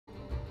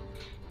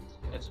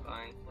It's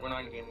fine. We're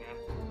not in game yet.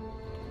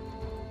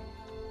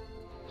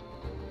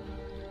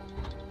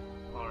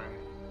 Alright.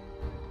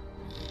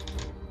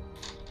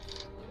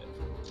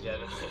 Yeah,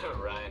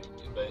 no, Ryan,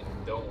 but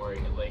don't worry.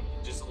 Like,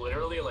 just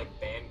literally like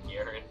ban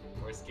Garen,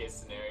 worst case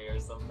scenario or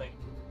something.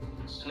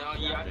 No,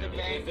 you have to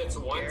ban. If it's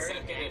 1 Garen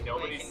second and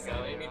nobody's Blake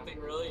said and anything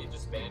really, you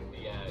just ban.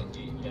 Yeah,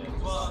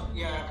 just, Well,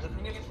 yeah. The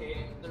thing is,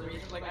 the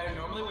reason, like, I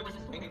normally would just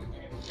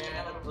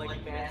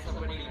ban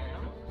somebody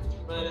random,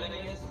 but the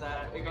thing is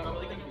that it got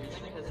really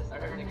confusing because I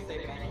heard Nick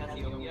say ban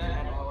Cassiopeia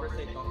and Oliver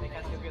say don't ban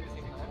Cassiopeia at the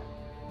same time.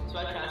 So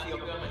I had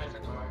Cassiopeia on my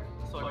repertoire,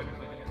 so I couldn't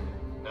ban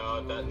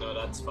it. No,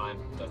 that's fine.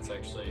 That's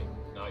actually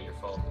not your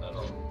fault at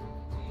all.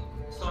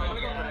 So I'm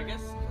gonna go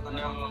Gragas.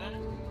 No.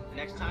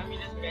 Next time you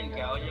just ban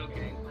Galio,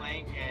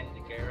 Gangplank, and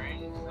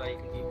Garen, like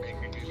you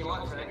Faker do. You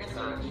want Gragas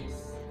or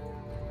Aegis?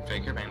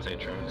 Faker bans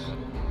Aatrox.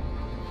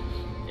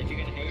 If you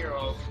can hit your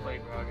ult, play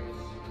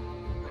Gragas.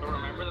 But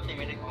remember that they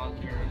made it on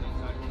Garen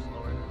inside the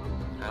slower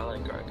now. I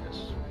like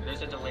Gragas.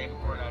 There's a delay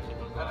before it actually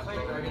goes off. I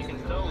So play if you can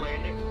Gragas. still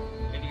land it.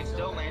 If you can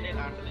still land it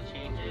after the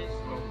changes,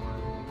 go for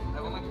it.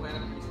 I won't like plan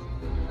it recently.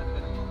 I've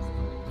been honest.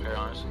 Very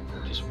honest,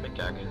 just pick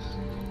Gragas.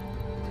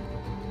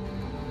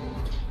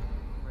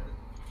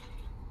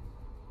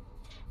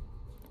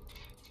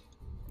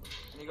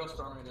 And you go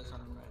Storm Raiders on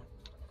him,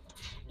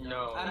 right?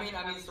 No. I mean,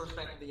 to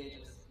respect the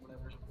Aegis,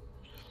 whatever.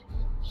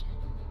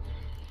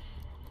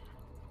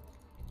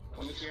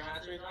 Let me see your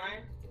mastery,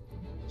 Ryan.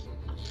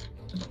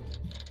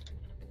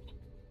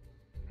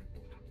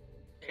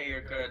 Okay,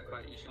 you're good,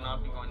 but you should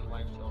not be going to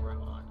life steal right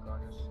on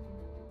Gragas.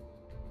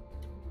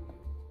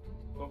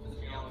 Go for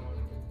the yellow one.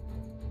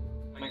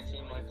 Might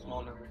seem like a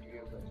small number to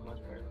you, but it's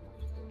much better than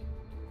life steal.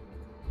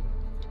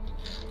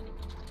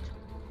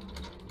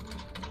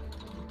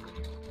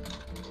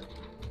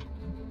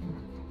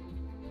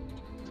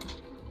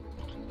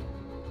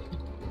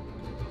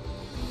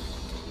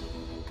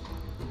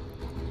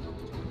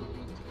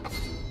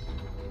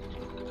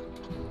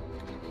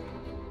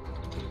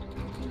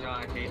 No,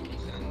 I hate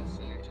these ends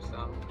in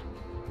HSL.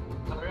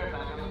 I'll be right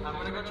back. I'm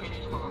gonna go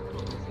change my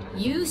order.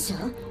 勇者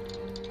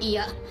い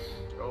や、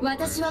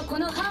私はこ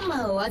のハン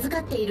マーを預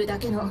かっているだ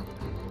けの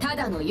た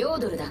だのヨー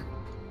ドルだ。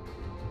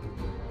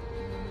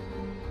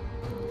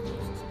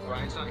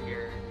Ryan's not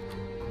here.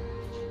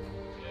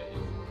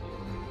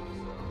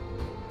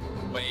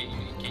 Wait,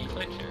 can you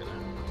play Jaina?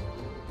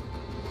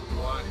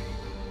 Why?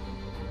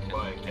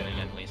 Why Can I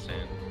get Lee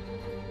Sin?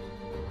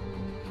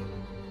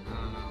 I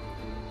don't know.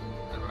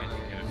 I'd I rather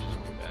think it would just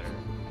be better,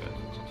 but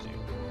it's up to you.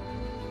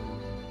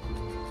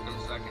 I'm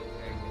second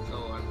pick, so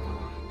I'm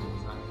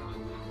decided on.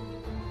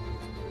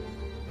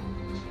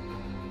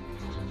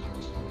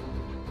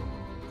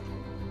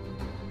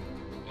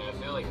 Yeah, I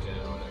feel like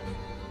Jenna would actually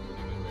be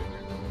pretty good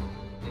right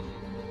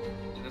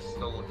here. Just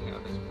still looking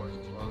at this course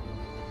as well.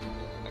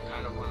 I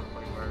kind of want to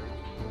play Bird.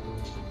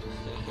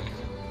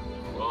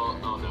 Well,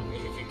 oh no,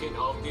 if you can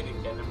all get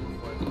together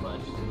before the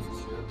flash, for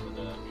sure,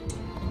 but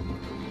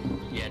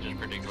Yeah, just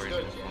predict where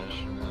Let's he's go, gonna flash.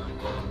 Jenna.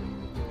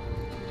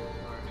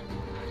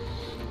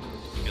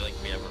 I feel like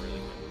we have a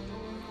really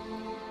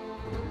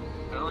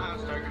I don't have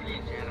Stargate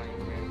and Janna, you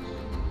bitch.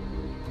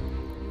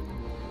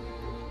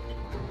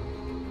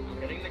 I'm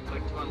getting the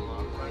click to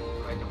unlock one,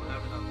 but I don't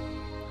have enough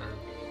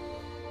Kirby.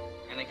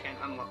 And I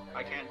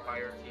can't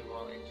fire T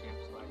while in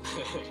champs life.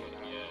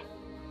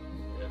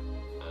 Yeah.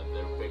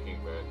 They're picking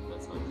Bird.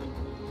 That's not good.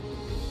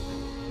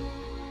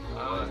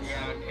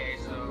 Yeah, okay,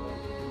 so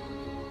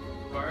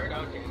Bird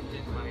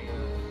outdamages my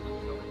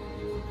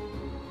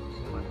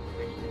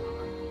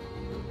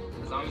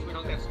as long as we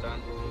don't get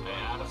stunned.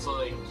 I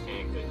absolutely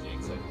can't go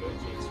Jinx. I'd go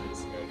Jinx for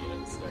this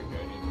Guardian, start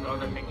Guardian. Oh,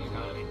 they're picking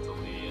Guardian to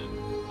Lee and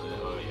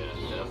oh yeah,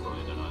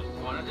 definitely not.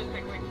 Wanna just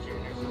pick like Jin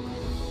or something?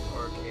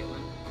 Or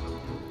Caitlyn?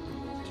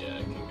 Yeah, I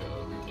can go.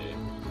 Okay.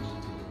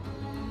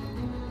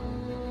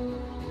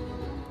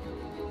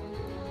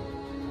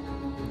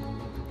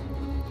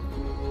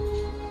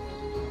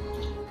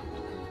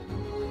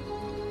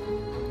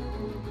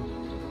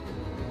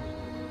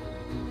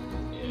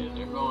 Yeah,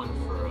 they're going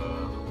for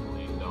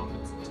lane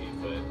dominance and team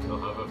fight. They'll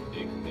have a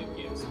big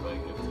mid-game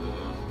spike if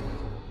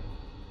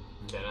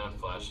Jenna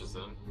flashes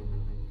in.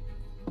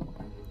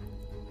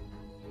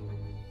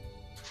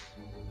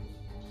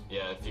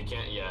 Yeah, if you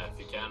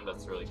can,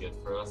 that's really good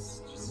for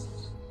us. Just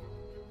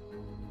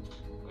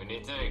we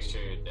need to make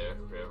sure you're there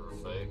for every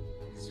fight,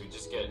 because we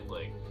just get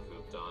like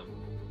pooped on.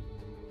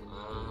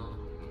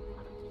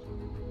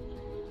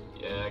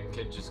 Yeah, I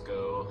could just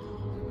go.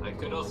 I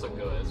could also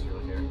go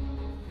Ezreal here.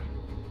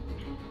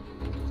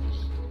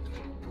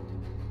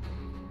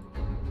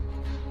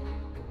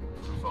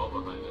 If we fall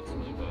behind, it's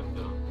really bad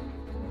though.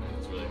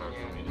 It's really hard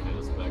for me to get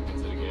us back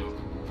into the game.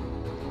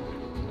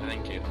 I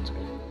think Caitlin's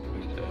good.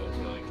 I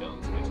feel like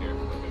Kellen's good here.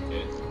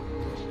 Okay.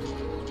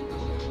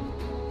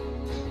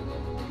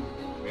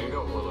 We're gonna go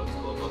Warlord's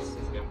Bloodlust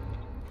this game.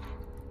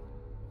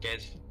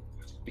 Guys,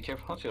 be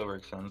careful not to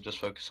overextend. Just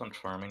focus on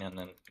farming, and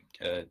then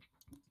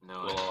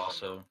No, we'll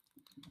also.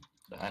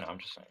 I know. I'm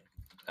just saying.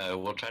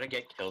 We'll try to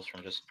get kills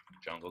from just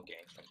jungle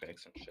ganks and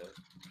picks and shit.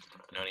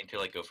 No need to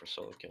like go for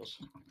solo kills.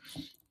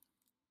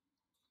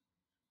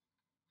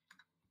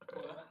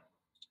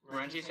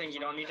 Renzi's saying you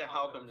don't need to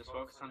help him, just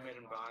focus on mid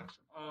and bot.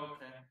 Oh,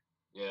 okay.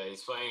 Yeah,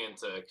 he's playing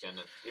into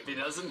Kenneth. If he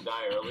doesn't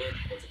die early and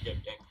doesn't get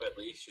ganked by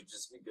Lee, should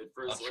just be good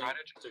for his I'll try lane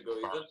to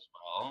go farm even. as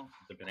well,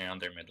 depending on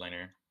their mid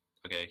laner.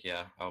 Okay,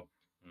 yeah.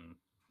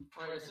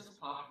 Wait, is this a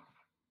pop?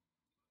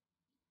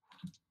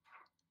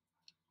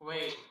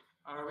 Wait,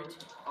 are we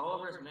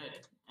Oliver's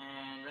mid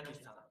and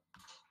Renzi's top?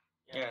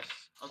 Yes.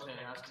 Okay,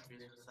 I was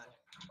confused for a sec.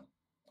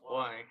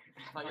 Why?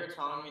 I thought you were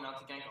telling me not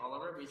to gank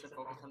Oliver, but you said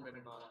focus on mid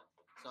and bot.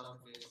 So I was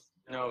confused.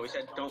 No, we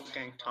said don't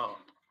gank top.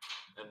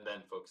 And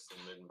then focus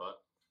on mid and bot.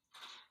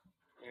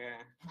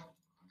 Yeah.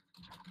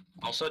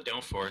 Also,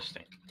 don't force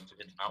things.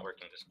 It's not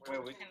working this time.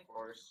 Wait, we can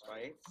force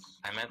fights.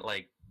 I meant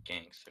like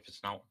ganks. If it's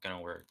not gonna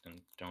work,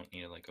 then don't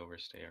need to like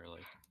overstay or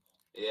like.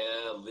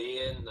 Yeah, Lee,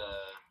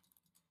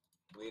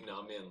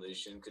 Nami, and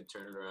Lucian could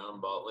turn it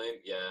around bot lane.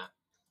 Yeah.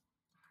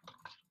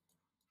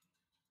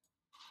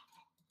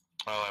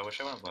 Oh, I wish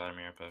I went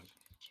Vladimir, but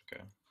it's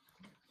okay.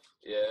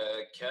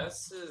 Yeah,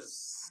 Cass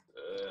is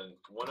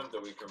one of the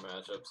weaker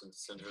matchups in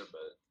Syndra,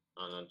 but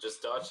I don't know,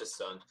 just dodge his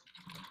stun.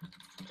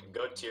 And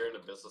go tier and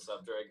Abyssal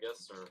Scepter, I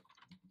guess, or...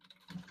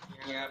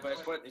 Yeah, but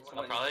it's what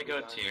I'll probably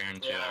go tier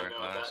and 2 Yeah,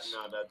 hourglass.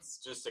 that's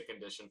just a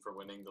condition for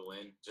winning the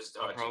lane. Just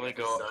I'll dodge probably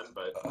the go stun,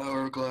 but...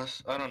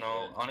 hourglass. I don't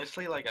know. Yeah.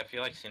 Honestly, like I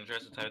feel like Syndra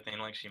is the type of thing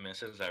like she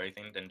misses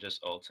everything, then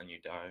just ults and you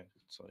die.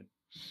 It's like.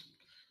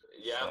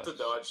 You have to Sucks.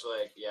 dodge,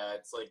 like, yeah,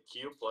 it's like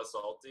Q plus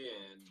ulti,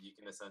 and you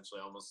can essentially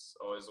almost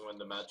always win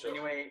the matchup.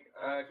 Anyway,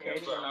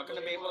 Katie, we're not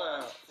gonna be able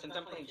to, since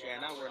I'm playing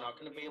Janna, we're not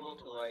gonna be able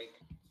to, like,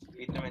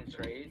 beat them in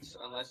trades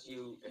unless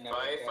you If never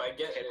I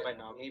get hit it- by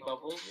Nami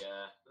bubbles.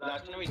 Yeah.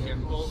 That's gonna be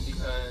difficult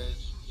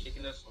because she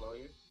can just slow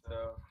you,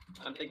 so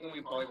I'm thinking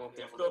we probably won't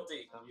be able to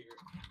Difficulty. beat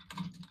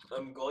them.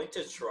 I'm going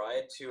to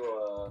try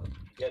to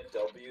get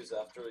W's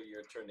after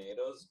your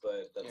tornadoes,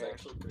 but that's Yeah.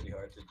 actually pretty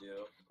hard to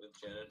do with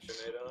Janet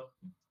Tornado.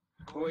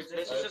 Which,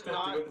 this is just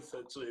not, do it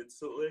essentially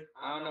instantly.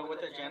 I don't know,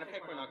 with the Janna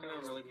pick, we're not gonna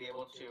really be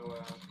able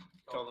to,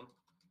 kill them.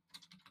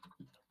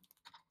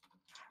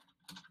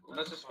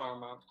 Let's just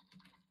farm up.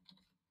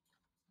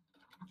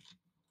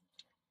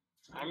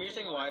 I'm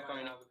using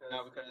Wi-Fi now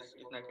because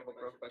if not cable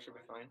broke, but I should be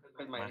fine.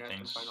 Because my My internet's been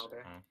thing's. fine all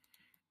day.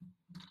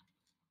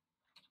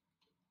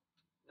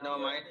 No,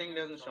 my thing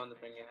doesn't show on the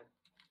thing yet.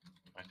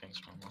 My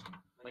thing's normal.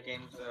 My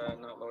game's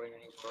not loading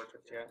any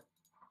portraits yet.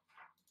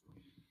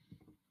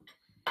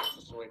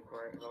 Just wait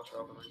for it, it'll show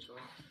up eventually.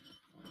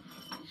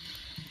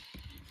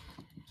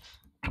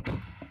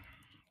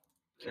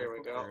 There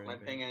we go. My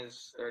ping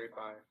is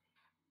 35.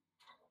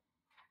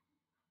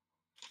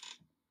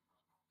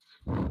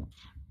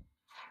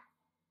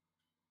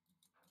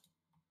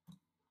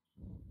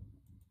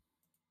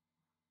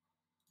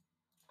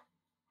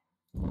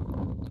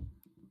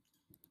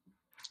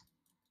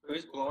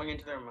 Who's blowing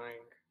into their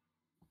mic?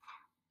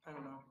 I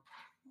don't know.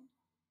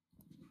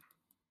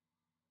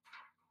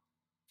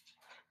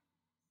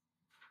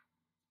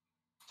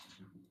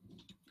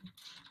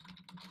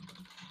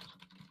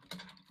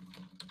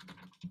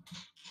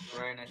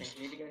 Ryan, I think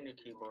you need to get a new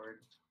keyboard.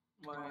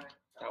 Why?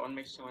 That one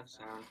makes too much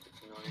sound. It's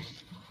annoying.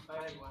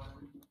 Buy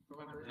one for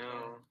my birthday.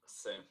 No.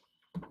 Same.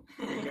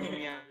 You're giving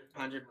me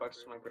 $100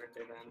 for my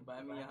birthday then.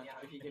 Buy me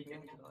if you give me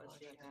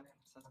 $100, yeah, damn,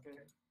 sounds good.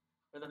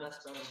 We're the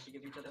best brothers. We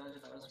give each other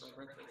 $100 for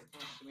our birthdays.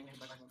 Come on, give me $100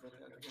 for my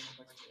birthday. I'll give you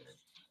 $100 for this.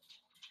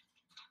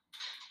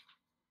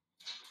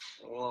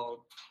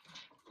 Lol.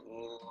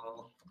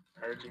 Lol.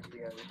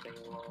 RGB everything,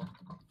 lol.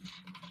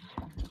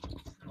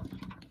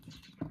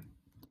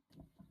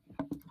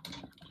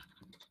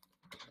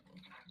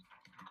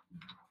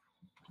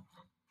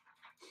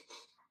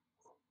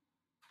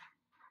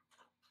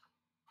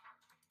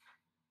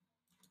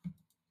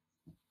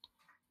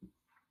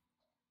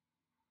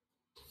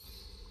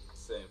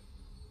 Same.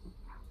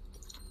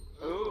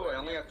 Ooh, I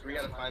only have 3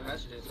 out of 5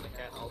 messages and I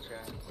can't all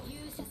chat.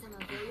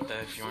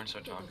 If you weren't so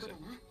toxic.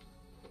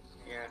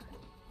 Yeah.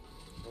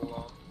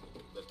 Lol.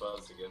 The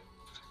buzz again.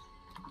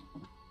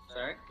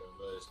 Sorry?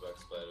 The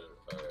Xbox Spider.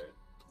 Alright.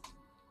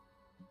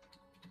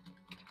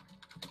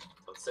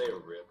 Let's say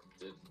rip.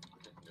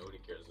 Nobody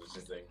cares what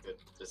you think.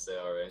 Just say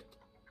alright.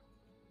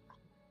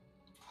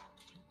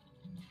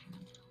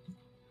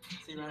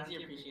 See, Ramsey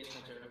appreciates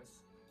my jokes.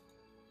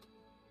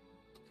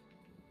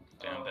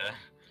 Damn Oh. bad.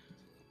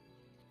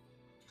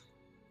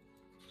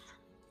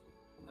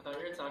 I thought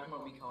you were talking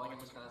about me calling him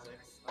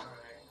Kha'Zix.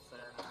 Alright, so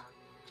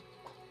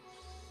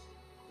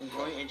I'm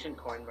going ancient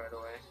coin, by the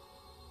way.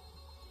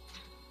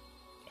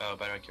 Oh,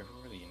 by the way, careful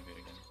for the invade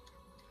again.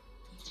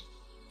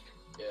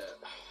 Yeah.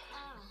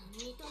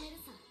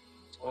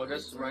 Well,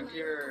 just run to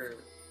your...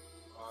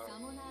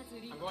 I'm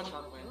going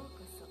top lane.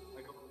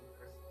 I go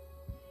first.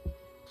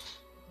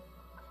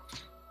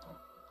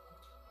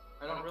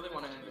 I don't really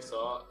want to You invade.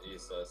 saw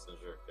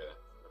Syndra, okay.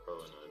 They're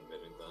probably not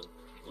invading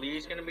then.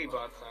 Lee's gonna be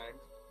bot side.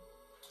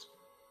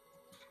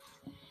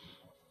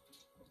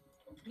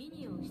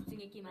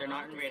 They're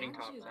not invading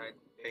top side.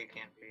 They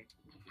can't be.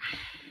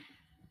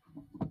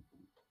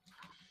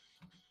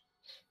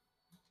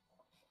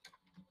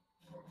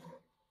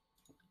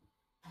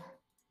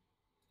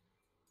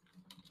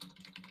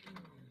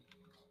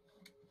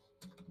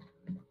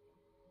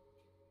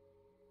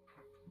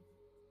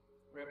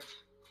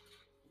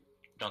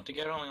 Don't they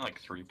get only like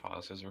 3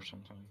 pauses or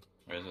something?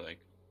 Or is it like?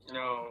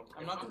 No,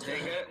 I'm not the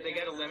they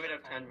get a limit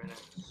of 10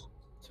 minutes.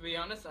 To be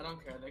honest, I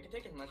don't care. They can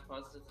take as much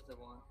pauses as they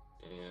want.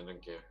 Yeah, I don't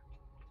care.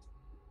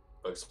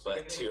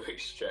 Bugsplat 2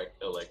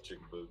 extract electric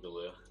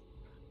boogaloo.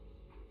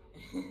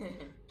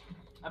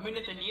 I mean,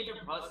 if they need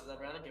their pauses, I'd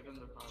rather give them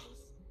their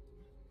pauses.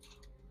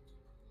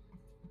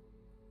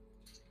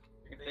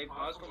 If they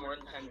pause for more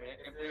than 10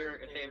 minutes,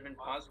 if they've been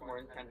paused for more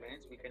than 10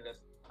 minutes, we can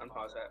just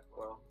unpause that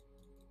well.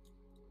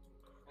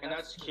 And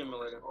that's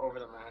cumulative over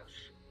the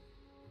match.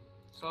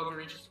 So if it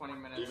reaches 20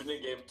 minutes. Even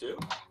in game 2?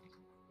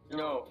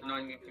 No,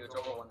 not in game 2. It's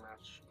over one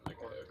match. Okay.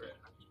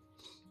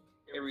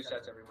 It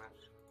resets every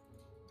match.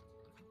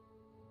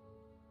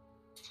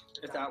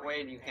 It's that way,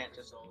 and you can't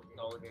just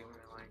null the game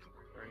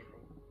or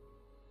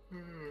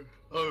anything.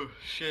 Oh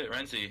shit,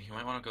 Renzi, you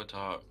might want to go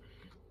top.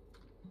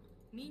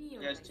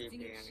 Yes, TP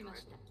anyway.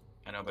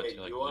 I know, but Hey,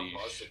 to like you leash.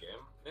 unpause the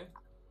game? Hey?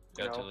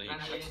 Got to No. leash.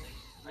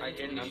 I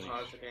didn't Leash.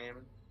 unpause the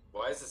game.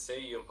 Why does it say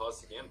you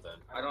unpause the game then?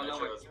 I don't know.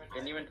 Actually, I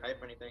didn't even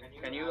type anything.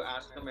 Can you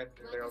ask them if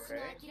they're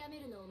okay? They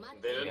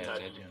didn't Yeah, type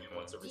they anything didn't.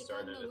 once it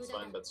restarted. It's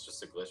fine, that's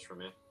just a glitch for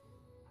me.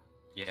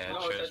 Yeah, it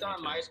No, shows it's me on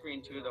too. my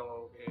screen too,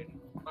 though, dude.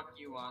 Fuck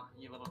you want,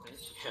 you little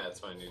bitch. Yeah, it's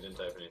fine. You didn't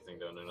type anything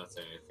down. I'm not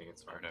saying anything.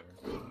 It's Or fine. whatever.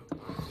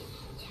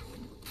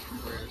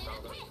 Where is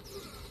all that?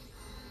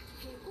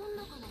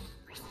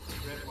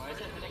 Rip, why is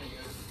it hitting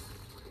you?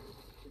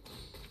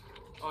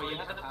 Oh, you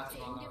have to pass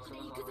it on now, so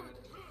it's all good.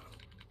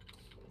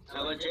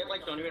 I legit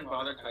don't even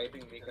bother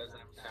typing because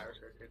I'm power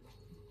restricted.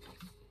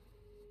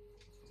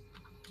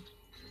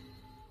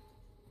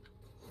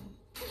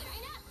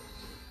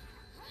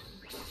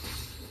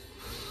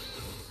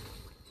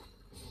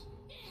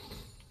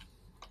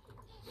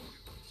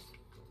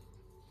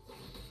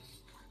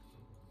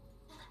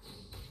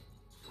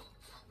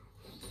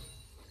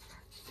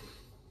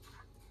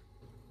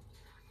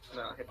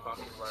 No, hitbox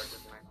is larger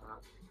than I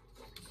thought.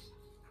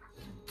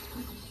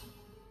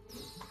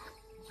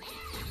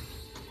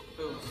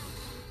 Boom.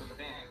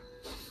 Bam.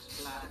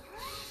 Splat.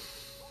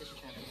 This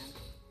champion.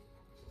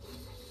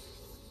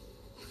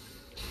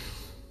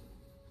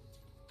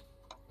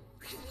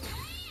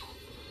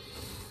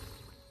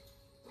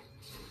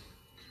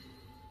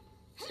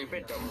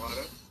 Stupid double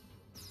auto.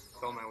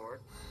 Stole my word.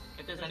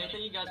 If there's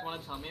anything you guys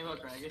want to tell me about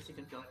Gragas, you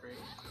can feel free.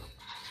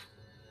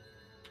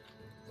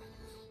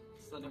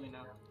 Just letting me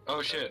know.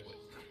 Oh shit.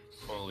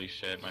 Holy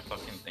shit, my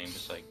fucking thing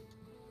just like...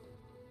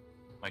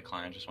 My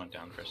client just went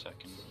down for a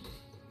second.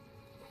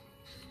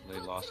 They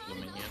lost the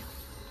minion.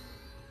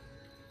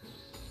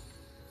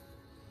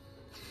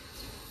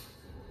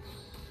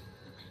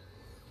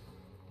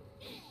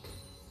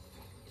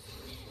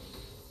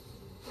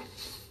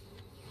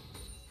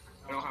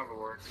 I don't have a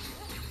word.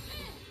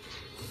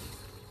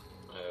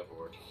 I have a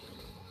word.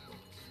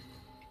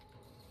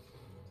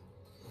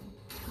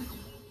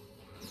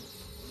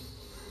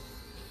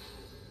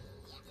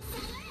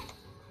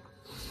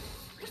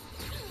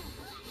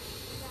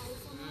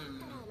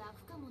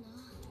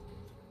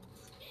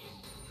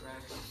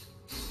 Gragas.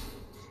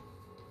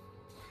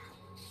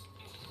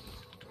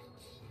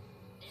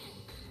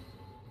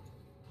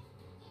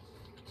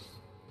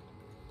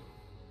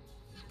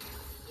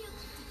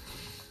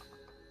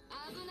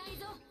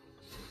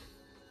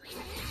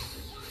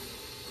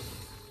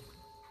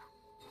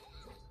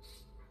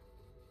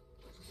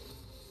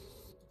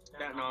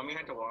 Yeah, no, I mean, I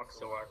had to walk,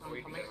 so I'm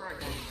we can coming get for our it.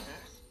 game,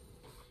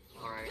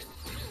 okay? Alright.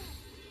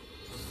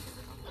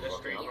 Just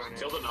straight run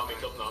Kill the Nami,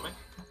 kill the Nami.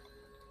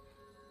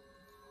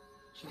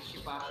 She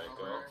flashed There you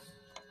go. over.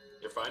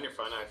 You're fine,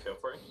 I feel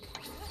for you.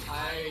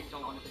 I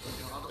don't want to take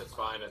a kill. It's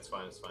fine, it's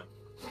fine, it's fine.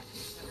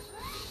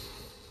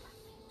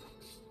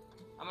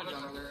 I'm a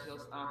jungler.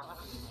 Feels.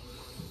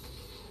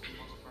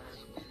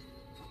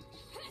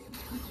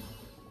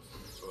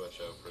 So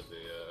watch out for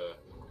the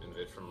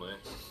invade from Lei.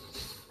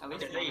 At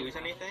least Did they use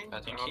anything? I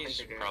think don't he's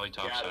they did. probably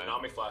top Yeah, side. the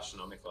Nami flash,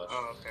 Nami flash.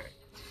 Oh, okay.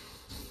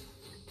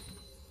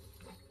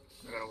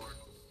 I gotta work.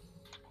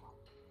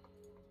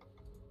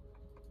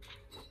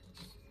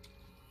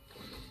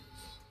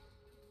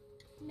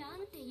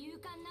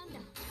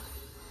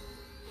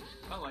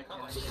 I like that.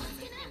 It makes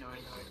me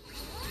annoyed.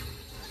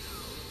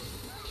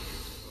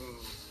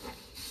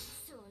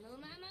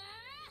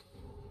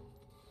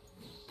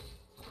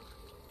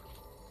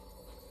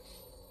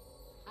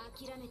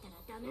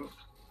 Ooh.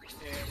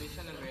 Yeah, we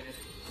shouldn't invaded.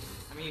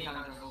 I mean, he got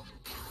in jungle.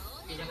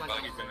 He got like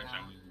Buggy a finish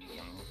now. him.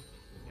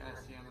 Yeah, I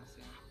see him, I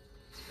see him.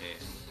 Yeah,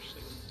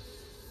 actually.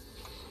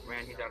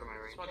 Man, he's out of my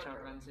range. Just watch out,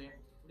 Renzi.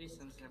 Lee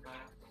Sin's nearby.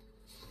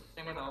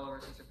 Same with Oliver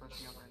since they're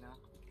pushing up right now.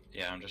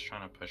 Yeah, I'm just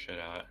trying to push it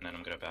out and then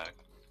I'm gonna back.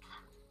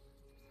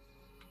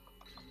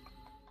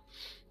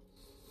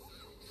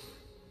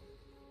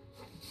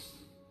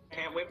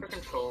 Can't wait for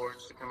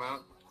controllers to come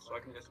out so I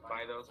can just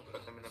buy those and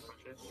put them in the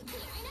bushes.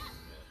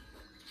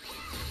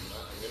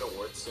 I'm gonna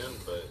ward soon,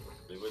 but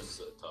it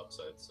was top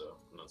side, so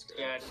I'm not scared.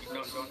 Yeah,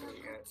 don't do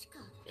it yet.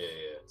 Yeah,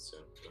 soon.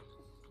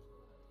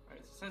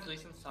 Alright, so since Lee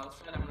Sin's south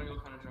side, I'm gonna go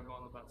kind of jungle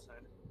on the butt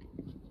side.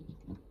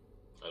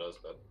 That was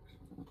bad.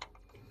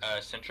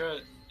 Sintra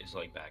is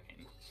like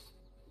backing.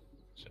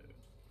 So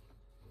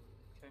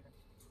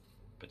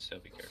but still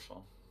be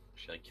careful.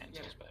 She like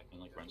cancels back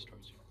and like runs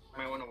towards you.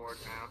 Might want to ward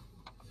now.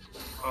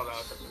 Oh, that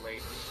was such a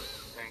late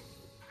thing.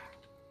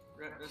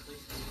 Ridley.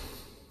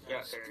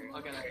 Yeah, there you go.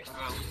 Okay, Okay,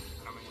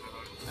 coming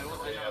now. I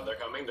will. Yeah, they're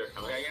coming. They're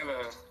coming. Yeah, you have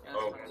a. Yeah,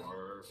 Oh, it's fine.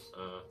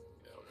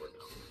 we're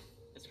now.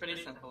 It's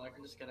pretty simple. I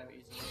can just get out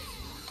easily.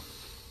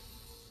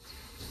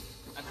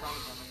 I saw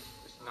him coming.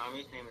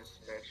 Nami's name is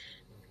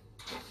Fish.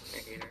 I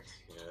hate her.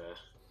 Yeah.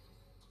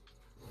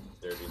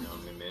 Dirty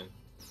Nami, man.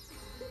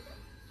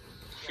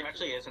 She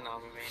actually is a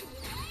Nami main.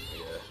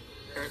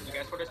 Yeah.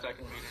 Guess what her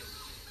second main is?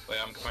 Wait,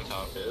 I'm coming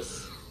top.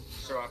 Is?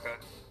 Soraka.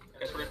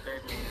 Guess what her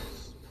third main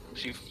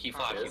is? He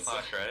flashed,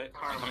 right?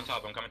 I'm coming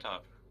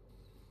top.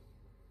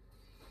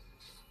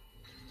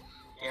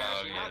 Yeah,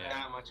 Oh, she's yeah, not yeah.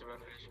 that much of a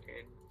fish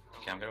kid.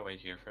 Okay, I'm gonna wait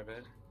here for a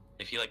bit.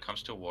 If he like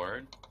comes to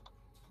ward.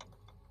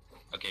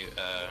 Okay,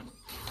 that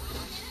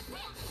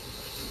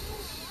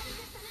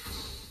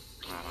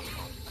Still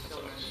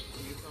sucks.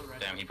 ready. You feel ready.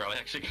 Damn, he probably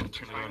actually got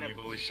turned Trying on to you,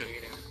 holy shit.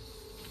 bait him.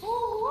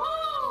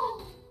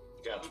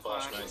 Got the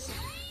flash, nice.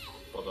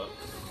 Well done.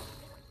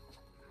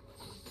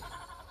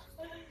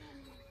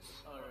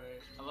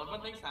 Alright. I love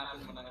when things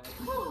happen when I. Alright.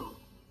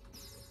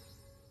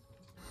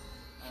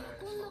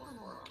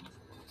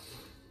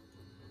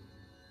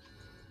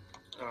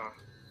 Oh,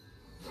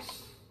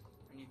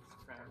 I need this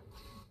crap.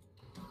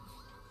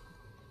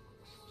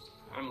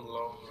 I'm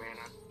low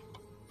mana.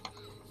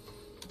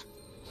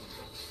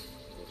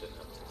 You didn't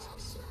have to say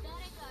so.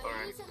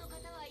 Alright.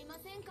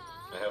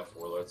 I have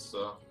warlords,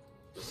 so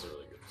this is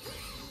really good.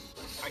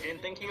 I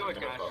didn't think he would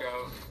dash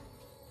out.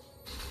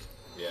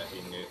 Yeah,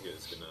 he knew he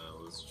was gonna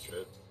lose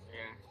shit.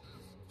 Yeah.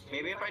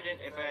 Maybe if I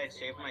had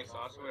saved my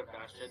exhaust, I would have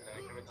dashed it, then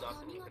I could have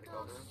exhausted and he could have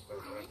killed him.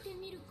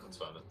 But It's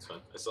fine, it's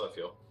fine. I still have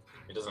fuel.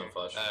 He doesn't have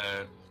flash.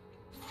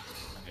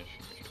 Okay,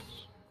 shoots.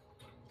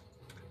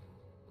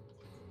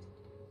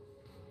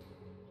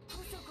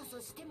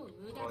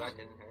 well, that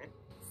didn't hit.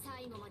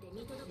 No, it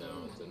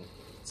didn't.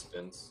 It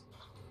spins.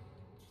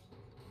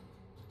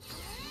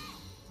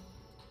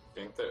 I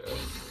think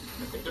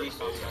they're Lee's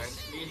top big.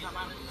 side. He's not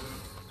my.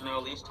 No,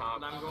 Lee's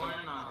top. I'm going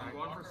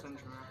for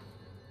Central.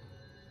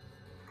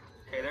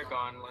 Okay, they're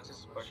gone. Let's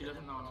just push She it.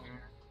 doesn't know I'm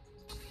here.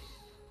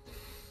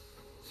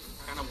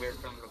 Kind of weird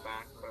from the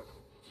back, but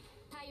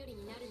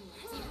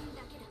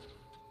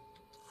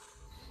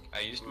I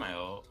used my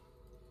ult.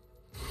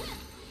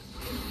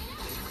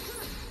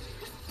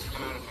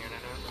 I'm out of mana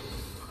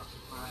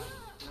now.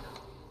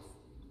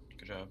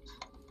 Good job.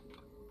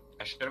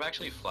 I should have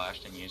actually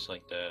flashed and used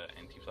like the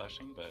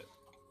anti-flashing, but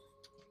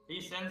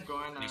Lee Sin's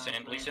going.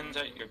 Lee Sin's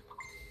at your.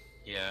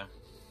 Yeah.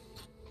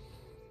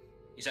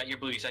 He's at your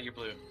blue.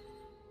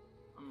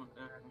 I'm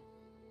there.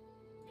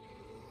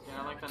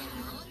 Yeah, I like that.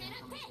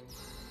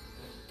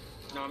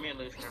 No, I'm gonna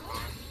lose her farm.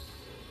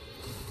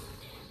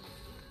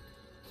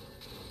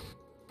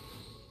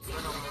 Good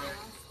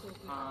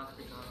job.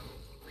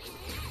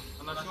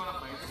 Unless you wanna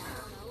fight.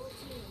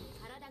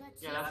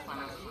 Yeah, that's fine.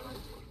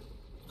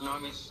 No,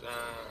 I'm just,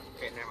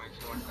 okay, never mind.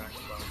 She went back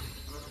as well.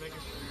 I'm just making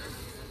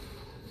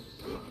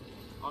sure.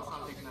 Also,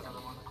 I'm taking that other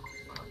one.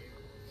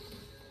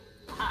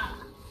 Ha!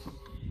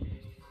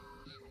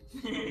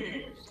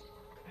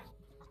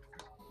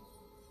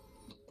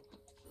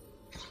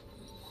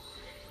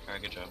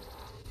 Alright, good job.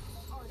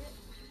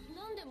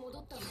 なんで戻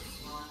ったの 1,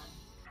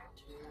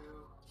 2,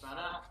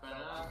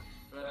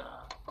 better.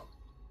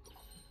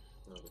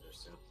 No, but they're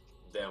soon.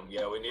 Damn,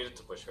 yeah, we needed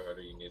to push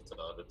harder. You need to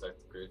auto-attack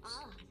the creeps.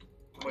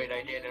 Wait,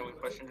 I did, and we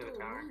pushed into the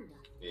tower.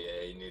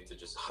 Yeah, you need to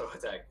just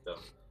auto-attack them.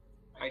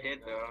 I did,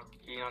 though.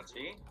 Can you not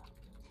see?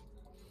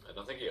 I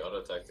don't think you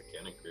auto-attack the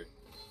cannon creep.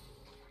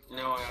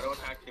 No, I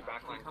auto-attacked the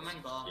backline. Coming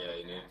bomb. Yeah,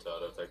 you need to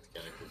auto-attack the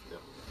cannon creep too.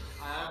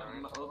 I have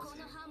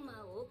ultimate.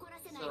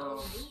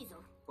 So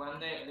when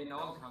they know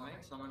I'm coming,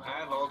 so I'm gonna. I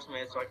have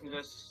ultimate, so I can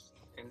just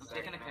I'm insect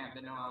taking a them. camp.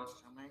 They know I was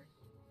coming.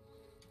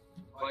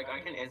 Like, I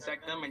can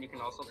insect them, and you can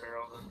also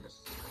barrel them.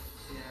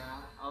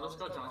 Yeah, I'll just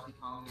go Donkey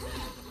Kong.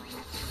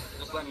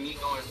 Just let me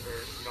go in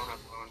first. You don't have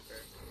to go in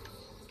first.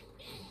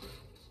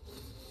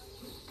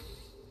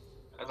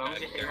 As long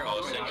as you hit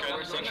Oh,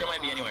 Central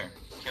might be anywhere.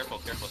 Careful,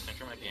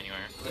 Central might be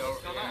anywhere.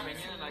 Kill that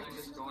minion and I can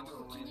just go into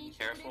the lane.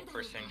 Careful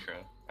for Central.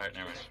 Alright,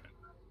 never mind.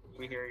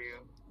 We hear you.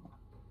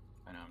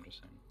 I know, I'm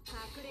just saying.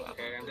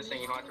 Okay, I'm just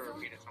saying you don't have to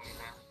repeat it so many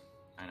times.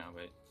 I know,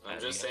 but... I'm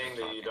just saying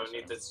that you don't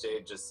need to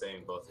stay just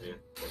saying both of you.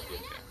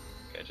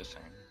 Okay, just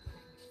saying.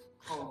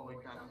 Holy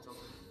crap, I'm so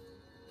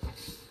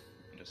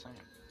I'm just saying.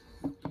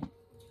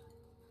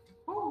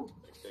 Woo!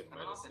 Like they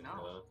might I have seen don't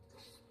know. that.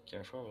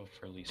 Careful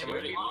for Lisa. If you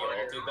already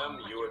ulted them,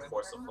 you would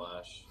force a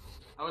flash.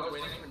 I was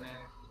waiting for Nick.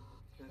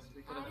 Because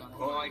we could have done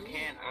Well, I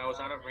can't. I was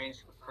out of range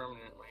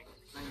permanently.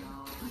 I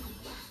know.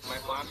 My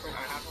flash, I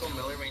have to go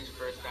melee range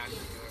first to actually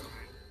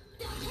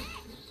do it.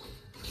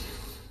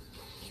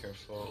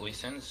 Careful.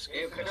 Lisan's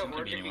It could have could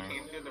worked be if you anywhere.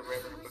 came through the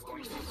river, but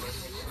going through the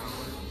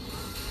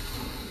river.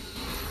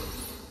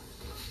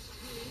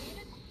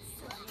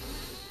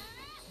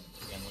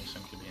 And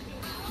Lisan could be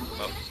anywhere.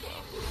 Oh,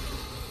 stop.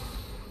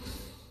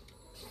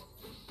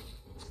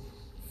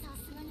 さ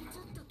すがにち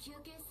ょっと休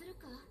憩する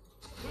か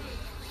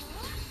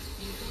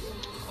He's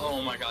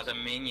god, the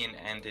minion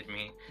ended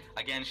me.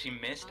 Again, she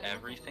missed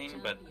everything,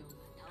 but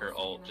her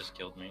ult just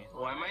killed me.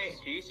 Why am I?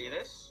 Do you see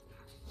this?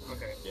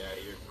 Okay. Yeah,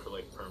 you're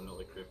like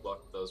permanently creep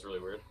blocked. That was really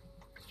weird.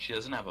 She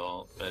doesn't have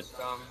ult, but It's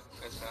dumb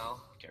as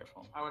hell.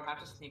 careful. I would have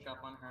to sneak up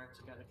on her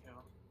to get a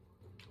kill.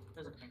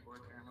 There's a pink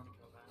ward here, I'm gonna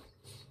kill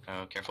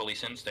that. Oh, careful, Lee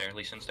Sin's there.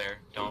 Lee Sin's there.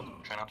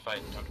 Don't try not to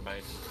fight. Don't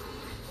fight.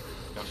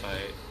 Don't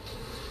fight.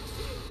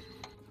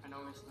 I know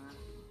he's there.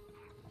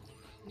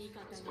 味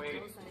方が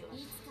Wait. 倒され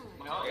いつか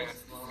My は ult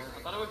is slower.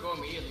 I thought it would go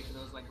immediately because it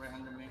was like right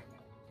under me.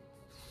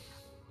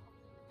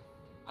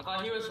 I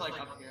thought he was like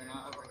up here,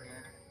 not over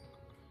here.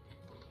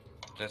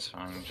 That's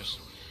fine. Just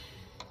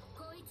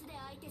こいつで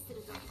相手す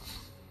るぞ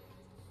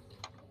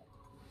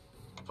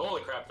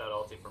Holy crap, that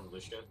ulti from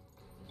Lucian.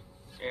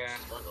 Yeah.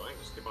 Keep on going,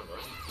 just keep on going.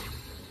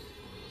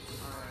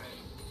 Alright.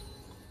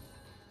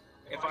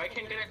 If I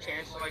can get a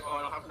chance to like, oh,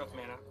 I don't have enough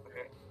mana.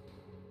 Okay.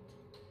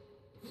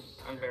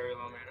 I'm very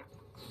low mana.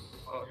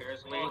 Oh,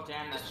 here's Lee. Oh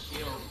damn, that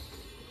shield.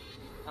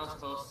 That was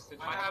close. Good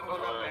I have job.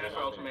 enough mana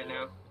for ultimate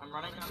now. I'm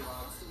running into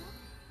boss.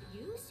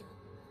 優勝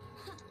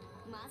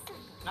まさ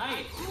か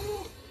Nice!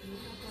 味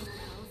方が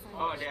倒され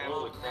Oh damn.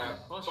 Holy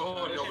crap. Push.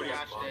 Oh, Lucian nobody has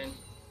dashed spawned. in.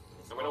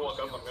 I'm gonna walk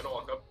up, I'm gonna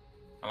walk up.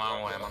 I'm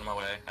on my way. I'm on my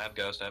way. I have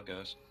ghost. I have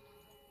ghost.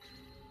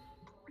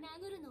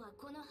 殴るのは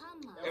このハ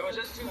ンマー It was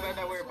just too bad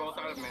that we were both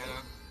out of mana.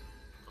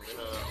 I'm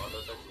gonna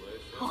auto attack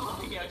Lucian. Oh,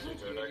 he actually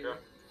Good did it. attacker.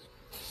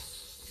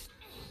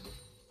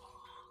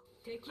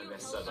 敵 I を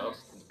messed 倒 that さ up.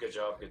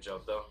 Good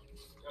job though.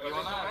 It was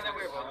just too bad that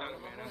we were both out of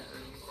mana.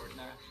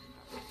 No.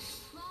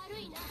 悪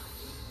いな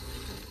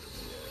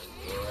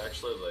Yeah, we're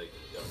actually like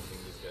dumping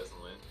these guys in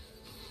lane.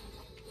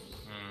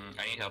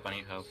 I need help. I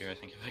need help here. I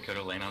think if I go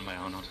to lane on my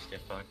own, I'll just get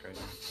fucked right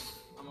now.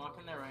 I'm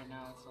walking there right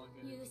now, it's all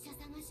good. 勇者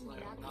探しに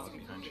Like, 楽 I'm not じ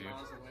ゃ behind 50 you.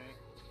 miles away.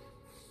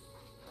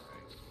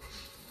 Alright.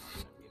 I'm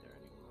not gonna be there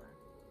anymore.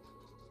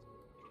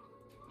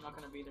 I'm not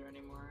gonna be there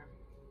anymore.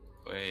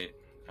 Wait.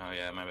 Oh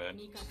yeah, my bad.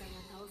 味方が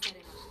倒さ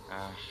れま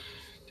Ah,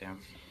 damn.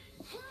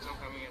 I'm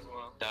coming as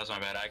well. That was my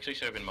bad. I actually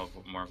should have been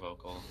more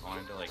vocal. I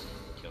wanted to like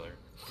kill her.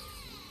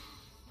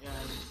 Yeah,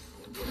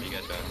 What you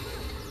guys got?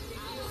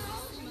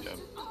 Good job.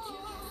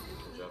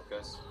 Good job,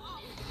 guys.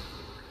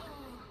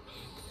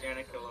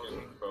 Danica low.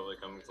 You're probably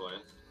coming to lane.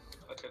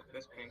 I'll take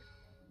this pink.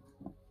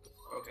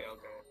 Okay.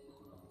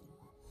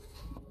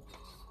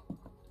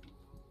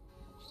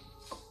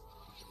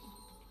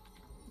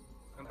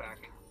 I'm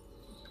backing.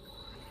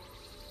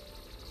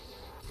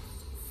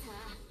 さ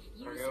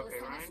あ Are 勇 you 者を okay,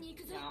 探 Ryan? しに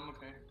行くぞ yeah, I'm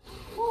okay.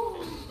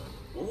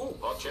 Ooh,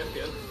 bot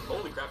champion.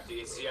 Holy crap,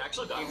 is he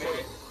actually He died made for it.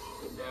 it?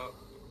 Yeah.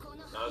 こ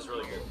の That was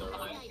really good though,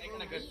 Ryan.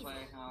 Making a good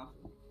play, huh?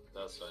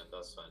 That's fine,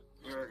 that's fine.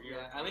 You're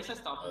Yeah, at least I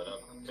stopped it.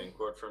 Pink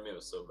ward from me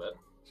was so bad.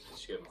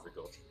 She gave him free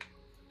gold.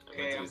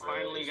 okay. I'm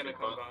finally gonna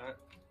come bot.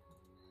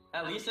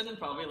 At least I didn't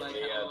probably like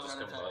Yeah, have a just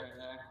heart come attack back. right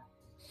there.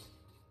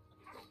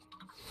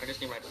 I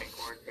just need my pink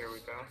ward. There we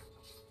go.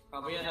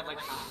 Probably I had like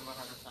half of a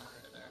heart attack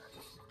right there.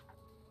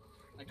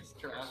 Like his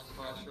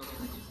cholesterol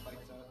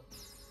spiked up.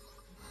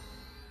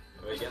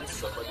 Are we against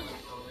somebody?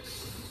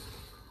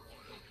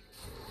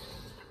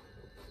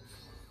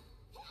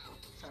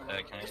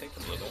 Can I take the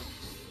blue buff?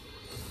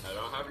 I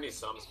don't have any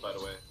sums, by the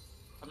way.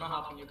 I'm not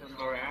helping you come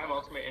Alright, I have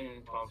ultimate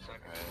in 12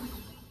 seconds.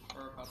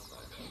 Alright. or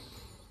outside.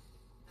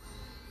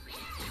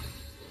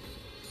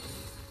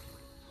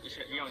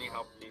 You don't need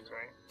help with these,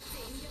 right?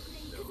 全力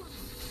で行くぞ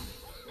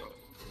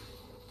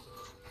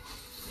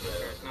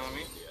Yeah, No,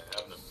 me? yeah,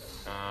 I have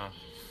enough.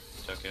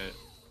 Took it.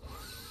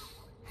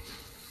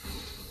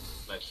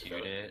 Nice, you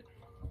Queued got it. it.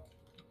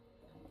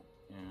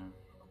 Yeah.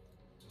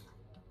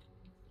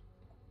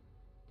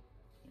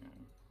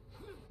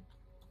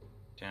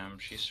 Damn,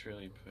 she's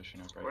really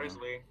pushing up right Where's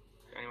now. Lee?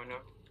 Anyone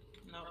know?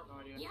 No,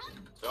 no idea. やっ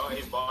Oh,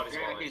 he's bot, he's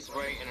Yeah, bot. he's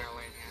right in our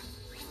lane, yeah.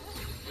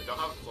 We don't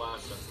have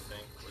flash, that's the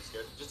thing. We're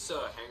scared. Just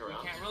hang We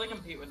around. can't really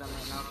compete with them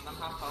right now. I'm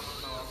half health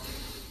with no ult.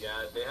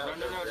 Yeah, they have.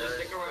 No, they're just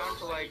very stick around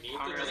to, like, You need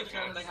counter to Really just,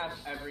 sure they have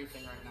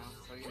everything right now,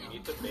 so you you know.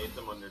 need to bait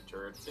them on their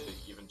turret to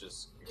even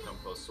just come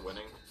close to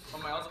winning. Oh,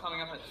 my ult's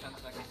coming up at 10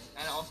 seconds.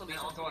 And also these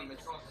ones going mid,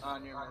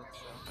 near mid,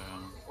 so.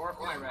 Or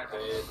for my red.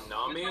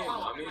 Nami's.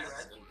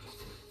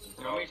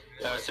 Nami?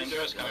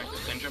 Syndra's coming.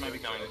 Syndra might be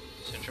coming.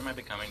 Syndra might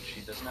be coming.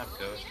 She doesn't have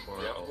ghost for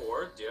Do you have a ult.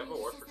 ward? Do you have a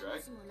ward for 勇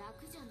drag? 者探しも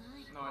楽じゃな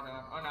い No, I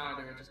don't. Oh, no, I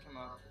do. It just came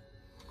up.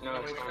 No,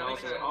 it's fine.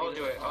 I'll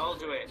do it. I'll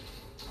do it.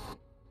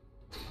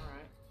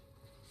 Alright.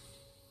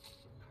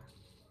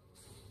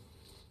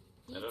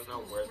 I don't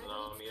know where the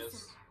Nami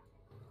is.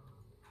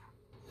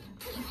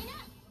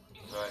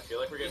 I feel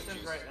like we're getting Ethan's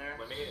juiced. right there.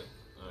 Let me.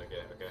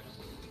 Okay.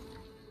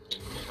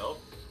 Need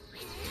help?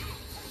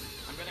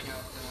 I'm getting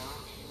out for now.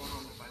 I'm going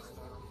home to fight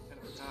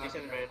stuff. He's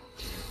in mid.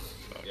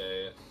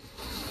 Yeah.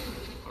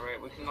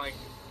 Alright, we can, like,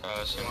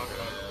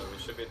 Syndra.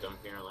 We should be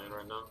dumping our lane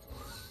right now.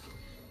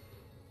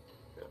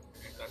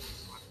 if that's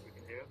as much as we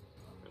can do.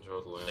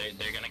 Control the lane.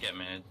 They're gonna get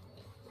mid.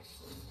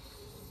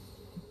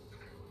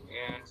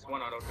 Yeah, it's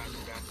one auto time to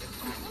dash it.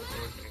 So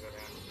it's gonna go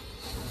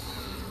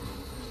down.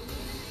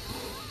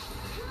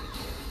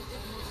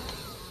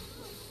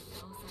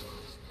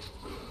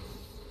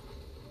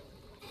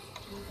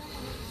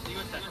 See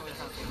what the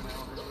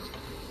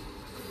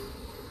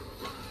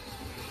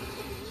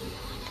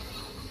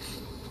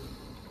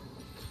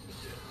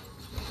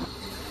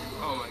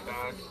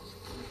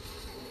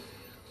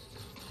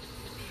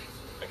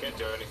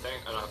anything.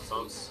 I don't have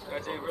thumbs.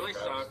 It really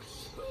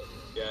sucks.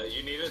 Yeah,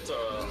 you need it to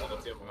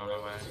ulti him. I'm on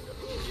my way.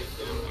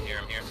 I'm here,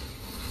 I'm here.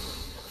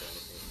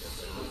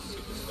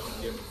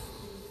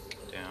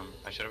 Damn,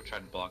 I should have tried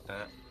to block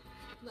that.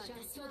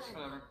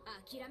 Whatever.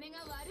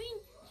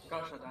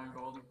 Got shut down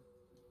gold.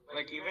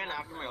 Like, even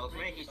after my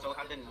ultimate, he still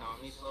had the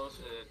Nami slows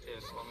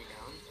to slow me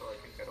down, so I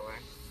can get away.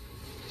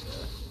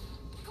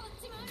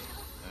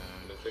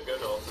 With the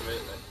good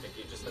ultimate, I think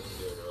you just had to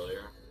do it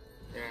earlier.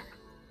 Yeah.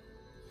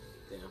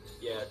 Damn.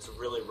 Yeah, it's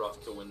really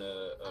rough to win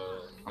a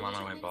I'm on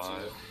my way bot.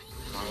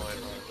 I'm on my way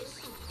bot.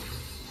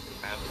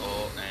 I have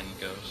ult and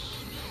ghost.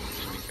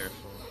 Just be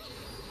careful.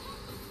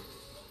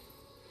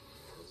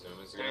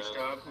 Nice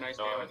job, nice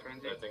no, damage,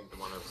 Frenzy. I think the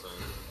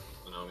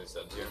 100% Nami's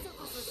dead here.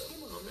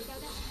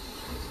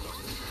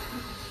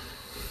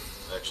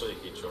 Actually,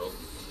 he trolled.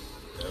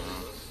 Yeah.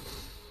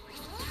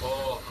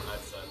 Oh,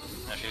 that's sad.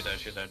 No, she's dead,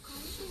 she's dead.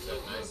 She's dead.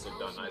 Nicely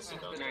done, nicely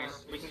done.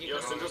 Nice. We can keep Yo,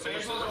 going. Syndra,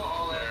 Syndra, Syndra.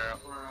 All in.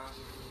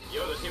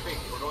 Yo, they're TPing.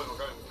 We're going, we're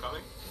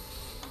coming.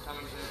 I'm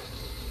coming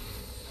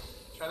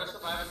to. Try to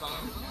survive as long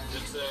as you can.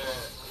 Just,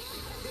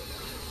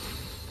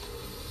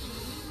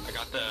 I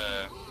got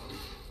the...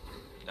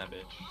 that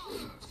bitch.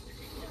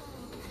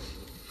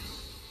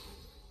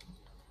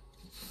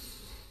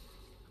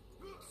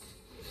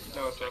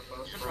 No, it's so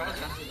close. I'm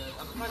surprised that's it.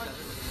 I'm surprised that's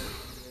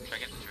it. Should I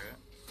get the turret?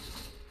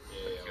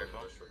 yeah, Careful.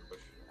 push.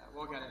 Yeah,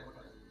 we'll get it.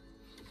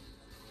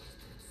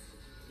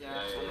 Yeah, Yeah,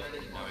 I'm yeah, ready.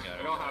 No, we got I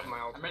it. don't have my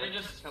I'm ultimate. ready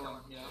to just kill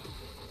him, you know?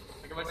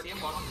 Like if I see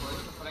him walking towards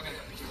him, I'm putting it.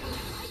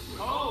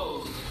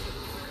 Oh!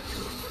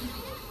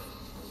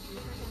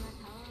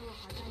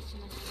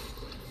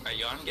 Alright,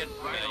 you wanna get...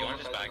 yeah, you wanna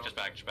just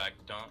back.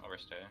 Don't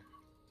overstay.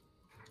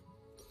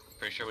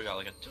 Pretty sure we got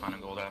like a ton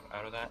of gold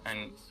out of that.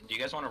 And do you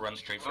guys wanna run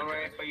straight for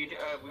Alright, Drake? but you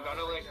we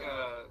gotta like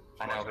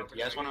I know, but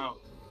you guys wanna...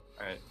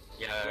 Alright,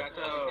 We yeah. have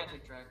to. I can't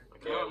take drag.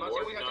 Okay, No, I'm not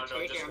saying we have no, to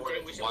take it. just I'm ward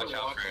saying it. we should Watch be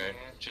out for walking it.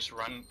 it. Just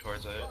run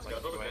towards it. Let's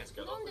Like, go, away. let's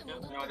go.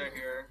 No, they're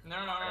here. No.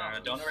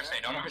 Don't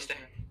overstay.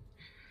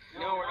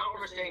 No, we're not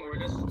overstaying. We're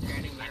just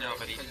standing here. I know,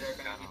 but because they're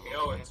gonna be taking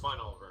No, it. it's fine,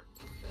 Oliver.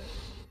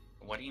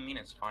 What do you mean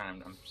it's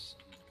fine? I'm just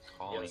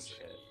calling Yes,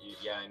 shit.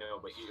 yeah, I know,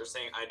 but you're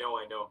saying I know.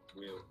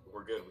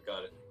 We're good. We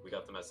got it. We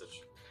got the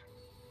message.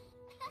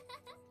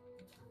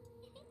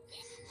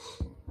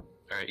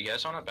 Alright, you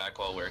guys wanna back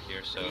while we're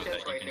here so He's that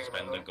just you right can there,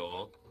 spend by the the way.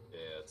 gold?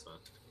 Yeah, it's fine.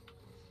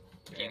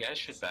 You guys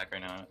should back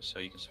right now so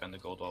you can spend the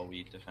gold while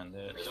we defend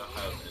it. I don't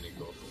have any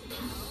gold to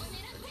spend.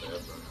 Actually, I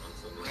have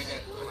none, I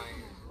get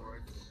my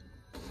boards.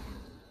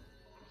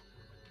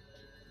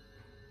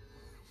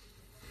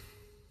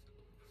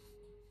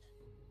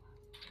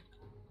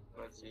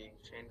 Let's see,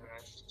 chain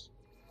rest.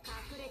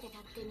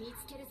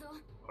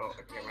 Oh,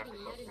 okay, I'm having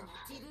close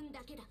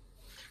now.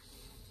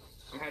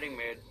 I'm heading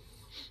mid.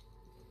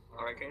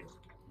 Alright, Kate?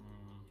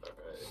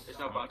 Alright. There's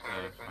no bot I'm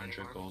tower like defense 100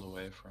 anymore. gold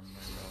away from my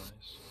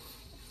rallies.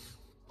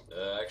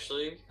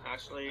 Actually,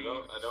 Actually,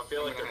 I don't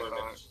feel like I'm they're gonna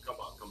going bot. mid.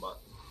 Come on.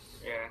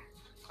 Yeah.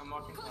 I'm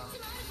walking down.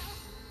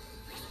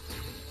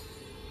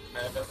 I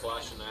have a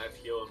flash and I have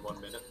heal in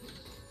 1 minute.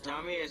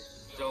 Nami is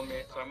still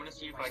mid, so I'm gonna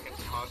see if I can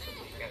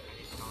possibly get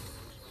any stuff.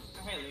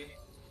 Hey, Lee.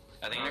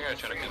 I think they're gonna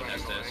try to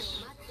contest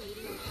this.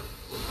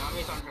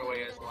 Nami's on her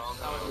way as well.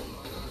 That was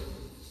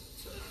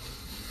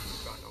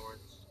Got no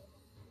words.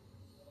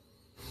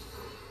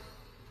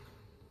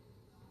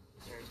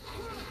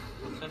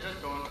 Syndra's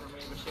going for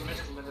me, but she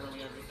missed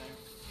literally everything.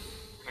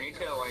 I need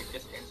to like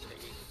just instant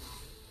eat.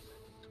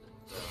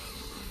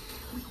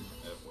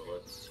 I have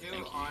Willard. Two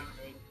Thank you. on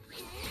mid.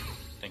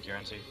 Thank you,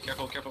 Renzi.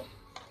 Careful.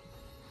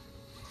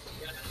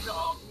 Yeah, Syndra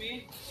ult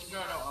me.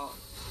 Syndra no ult.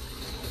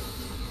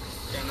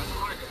 Yeah, nothing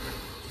more different.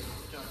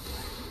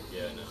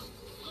 Yeah,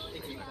 no.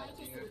 Taking that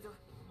to you.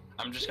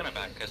 I'm just gonna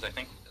back because I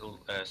think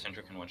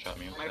Syndra can one-shot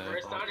me with My the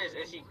first ult. thought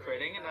is he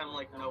critting? And I'm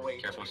like, no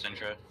wait. Careful,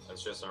 Syndra.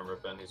 That's just armor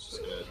pen. He's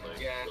just gonna like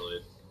Yeah.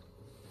 really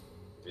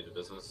be the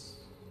business.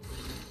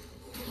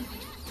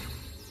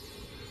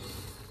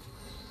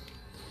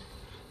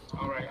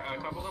 Alright, a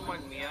couple of them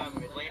on Mia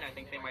mid lane. I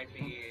think they might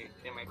be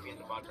in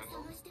the bot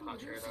jungle. Not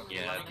sure though.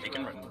 Yeah,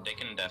 they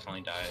can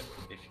definitely die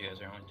if you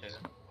guys are willing to.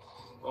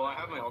 Well, I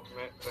have my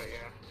ultimate, but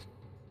yeah.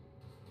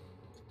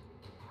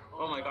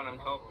 Oh my god, I'm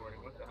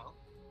teleporting. What the hell?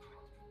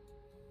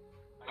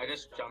 I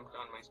just jumped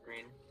on my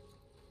screen.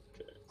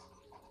 Okay.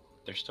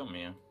 They're still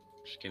Mia.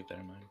 Just keep that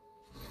in mind.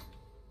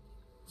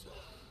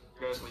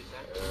 Goes Lisa.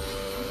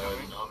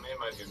 Nami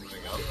might be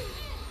moving up.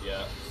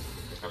 Yeah.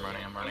 I'm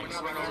running. I'm gonna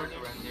run over to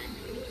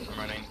Renzi. I'm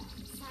running.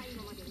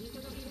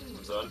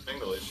 I'm zoning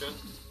the Lucian.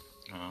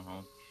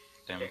 Oh,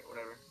 damn. Okay,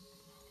 whatever.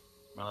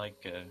 I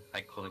like,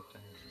 I clicked.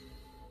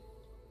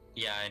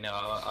 Yeah, I know.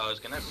 I was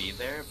gonna be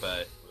there,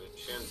 but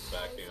Lucian's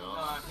backing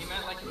off. He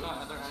meant like the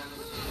other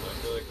enemies. I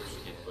feel like we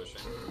should keep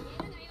pushing.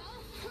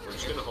 We're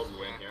just gonna hold the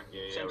lane here.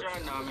 Yeah. Syndra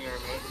and Nami are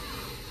mid.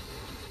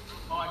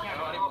 Oh, I can't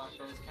body block those.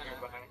 Kind You're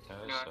of. behind. that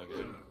was No. so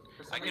good.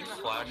 I could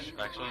flash,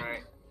 actually.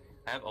 Alright.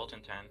 I have ult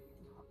in 10.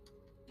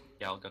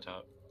 Yeah, I'll go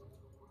top.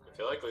 I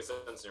feel like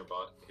Lisa's near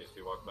bot if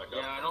you walk back up.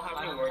 Yeah, I don't have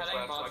any I'm words heading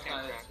left, so I bot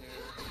can't side check.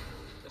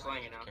 too. Just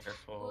letting you know.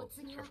 Careful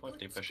if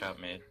they push out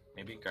mid.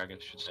 Maybe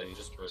Gragas should say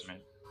Just push.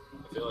 mid.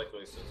 I feel like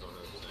Lisa's on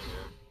his thing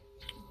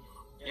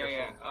here.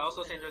 Yeah.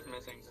 Also, Sandra's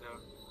missing, so.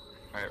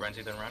 Alright,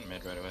 Renzi, then run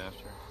mid right away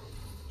after.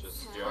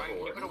 Just do you have Ryan, a can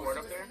you ward? put a ward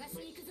up there?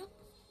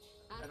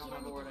 I don't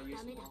have a word I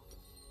used to.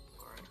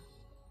 Alright.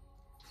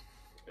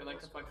 I like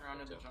to fuck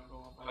around in the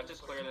jungle. I'll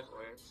just clear this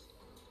wave.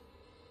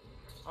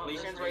 Oh, Lee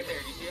there's Sin's right there,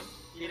 do you see him?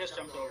 He just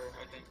jumped over,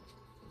 I think.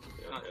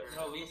 Yeah, Not okay.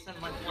 sure. No, Lee Sin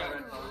went to Yeah,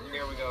 red phone.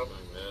 there we go.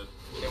 Going mid.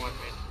 They went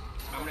mid.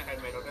 I'm gonna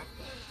head mid, okay?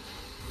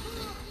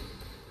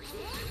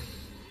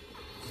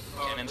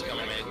 Cannon's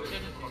coming mid.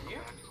 Yeah,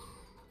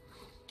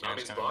 Cannon's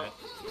Nami's coming bot.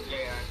 mid.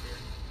 yeah,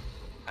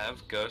 I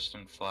have Ghost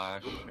and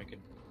Flash. We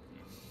could.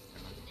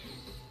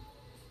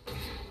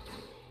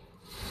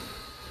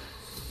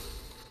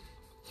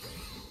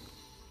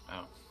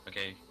 Oh,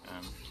 okay.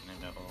 Cannon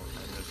no. I have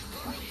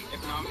Flash.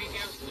 If Nami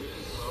gives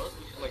Lucian close,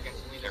 we should like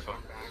instantly just Careful.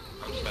 run back.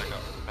 I'm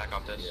just back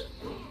off this.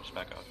 Yeah. Just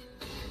back off.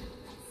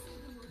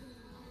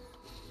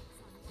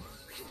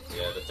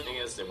 Yeah, the thing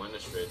is, they went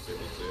straight to me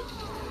too.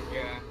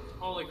 Yeah,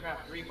 Holy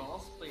crap, 3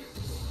 balls, please.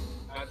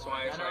 that's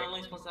why it's And I'm like.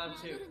 only supposed to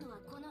have 2.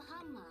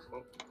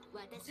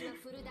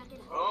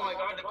 Oh my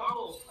god, the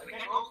bubble! I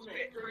can't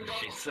ultimate!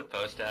 She's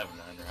supposed to have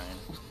none, Ryan.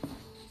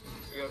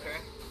 You okay?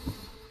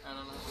 I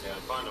don't know. Yeah,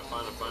 I'm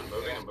fine.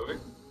 Moving, I'm moving.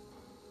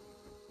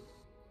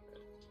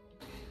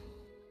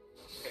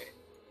 Okay.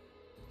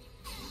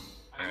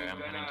 Alright, I'm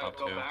gonna heading top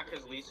go 2. back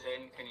because Lee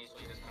Sin can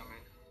easily just come in.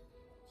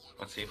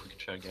 Let's see if we can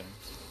try to get him.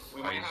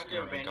 We Oh, might he's have to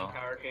gonna abandon recall.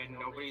 Tower Kid.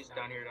 Nobody's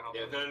down here to help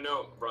Yeah, us.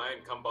 no, Brian,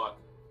 come bot.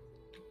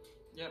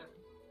 Yep.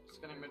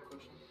 Just gonna mid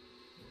push him.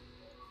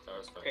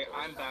 Tower's fine. Okay,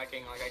 I'm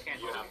backing. Like I can't.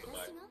 You have to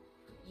back.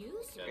 Yeah,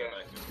 Yeah. they're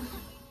back.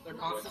 They're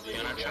constantly.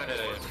 You wanna try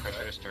to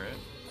pressure his turret?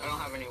 I don't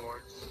have any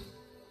wards.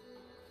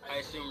 I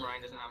assume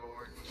Ryan doesn't have a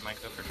ward. You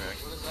might go for drag.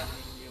 What does that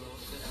mean, you little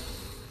shit?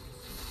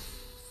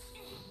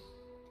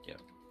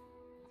 Yep.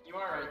 You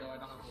are right though, I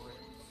don't have a word.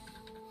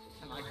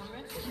 Can I come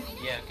in?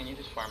 Yeah, can you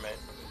just farm it?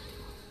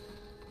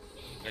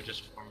 Yeah,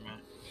 just farm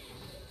it.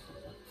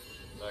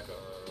 Back back.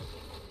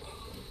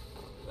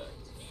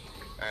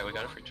 Alright, we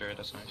got a free turret,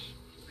 that's nice.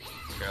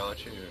 Here, I'll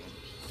let you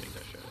take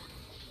that shit.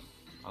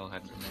 I'll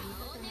head from there.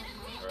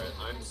 Alright,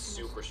 I'm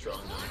super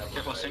strong now. I have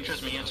Careful, my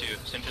Sintra's me in two.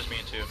 Sintra's me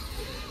in two.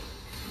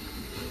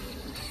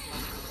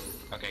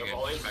 Okay, They're good.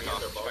 balling Just back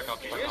together, off, just back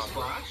off, Did just you back just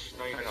off. flash?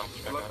 No, you Back didn't. off,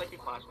 It back looked off. like you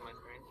flashed on my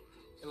screen.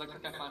 It looked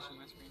like I flashed on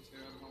my screen too,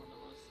 I don't know what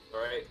that was.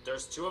 Alright,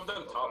 there's 2 of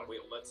them top.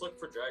 Wait, let's look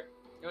for drag.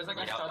 It was like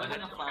I Yeah, started head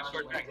in a for flash.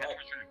 drag, away. head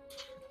for drag.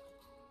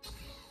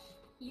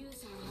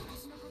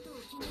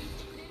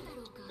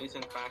 Lee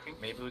Sin's backing.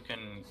 Maybe we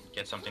can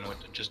get something with.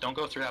 Just don't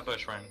go through that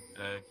bush, Ryan.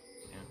 I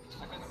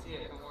can see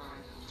it, don't worry.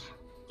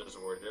 There's a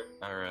ward here.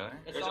 Oh, really?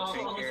 It's There's a also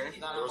pink almost here.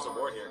 that There was a hard,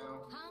 ward here.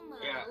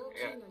 so-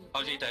 Yeah.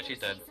 Oh, she's dead, she's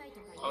dead.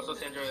 Also,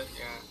 Sandra, yeah.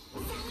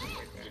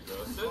 You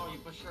ghosted? Oh, you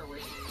pushed her away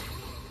from me.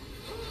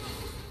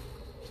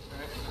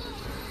 Alright, another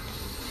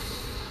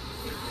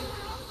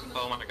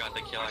Oh my god,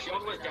 the kill My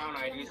shield was actually. down.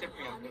 I'd use it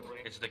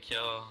preemptively. It's the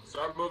kill.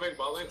 Start moving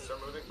bot lane, start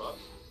moving bot.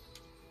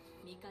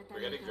 We're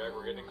getting drag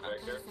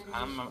here.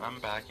 I'm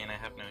backing, I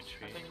have no I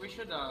HP. think we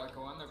should go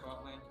on their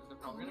bot lane, because they're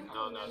probably gonna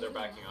come. No, they're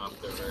backing off.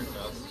 They're very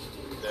fast.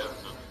 They have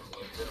no.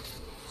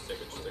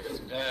 Just take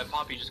it.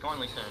 Poppy, just go on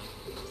Lisa.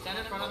 Stand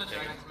in front of the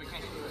dragon so we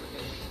can't do it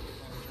again.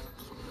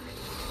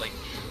 Like.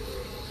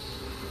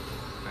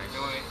 Nice.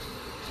 No way.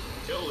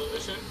 Kill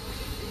Lucian.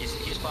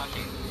 He's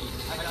flashing.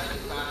 I died in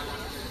fast.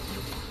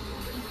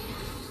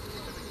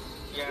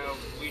 Yeah,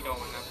 we don't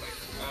win that fight.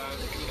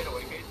 Can you get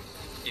away, Kate?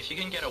 If you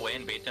can get away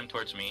and bait them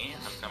towards me,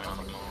 I'm coming on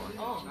them.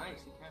 Oh, nice,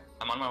 you can.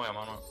 I'm on my way, I'm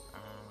on my way.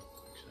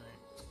 Actually,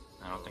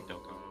 I don't think they'll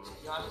come.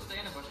 You'll have to stay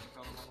in the bush to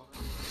kill them.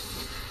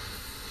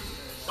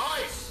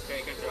 Nice!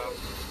 Okay, good job.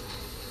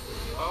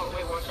 Oh,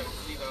 wait, watch out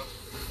for Z though.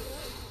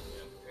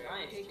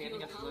 Nice, Kaden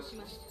gets flipped.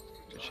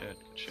 Good shit,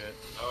 good shit.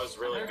 That was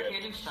really I heard good.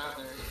 Kaden shot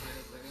there.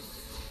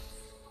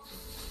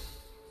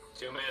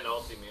 2-man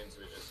ulti means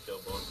we just kill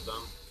both of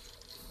them.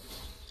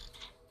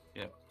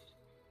 Yep.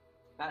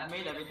 That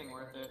made everything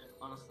worth it,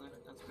 honestly.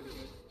 That's pretty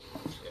good.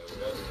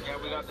 Yeah,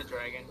 We got the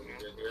dragon. We're Yeah.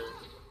 good here.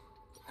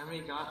 And we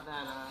got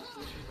that,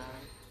 Lucian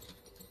batting.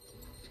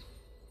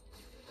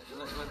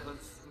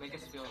 Let's make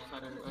us feel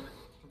better, but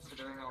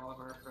considering all of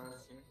our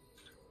pros here.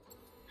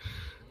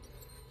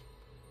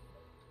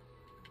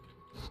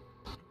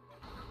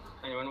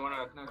 Anyone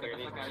wanna No, clear get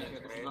the these fuck out of here.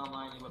 minions, This is right?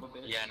 online, you little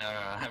bitch. Yeah, no,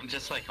 I'm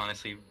just like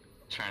honestly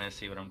trying to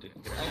see what I'm doing.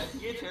 I see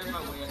you tearing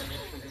my way and I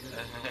triggered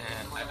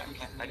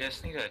it. I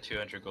just need a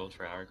 200 gold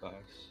for Hourglass.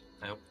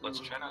 I hope. Let's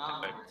try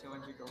not to fight.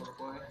 200 gold,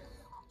 boy.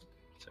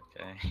 It's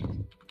okay.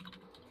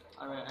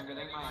 Alright, I'm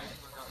getting my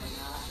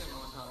massive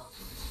on top.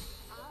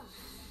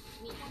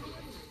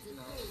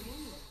 No.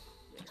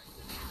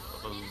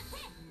 Ooh.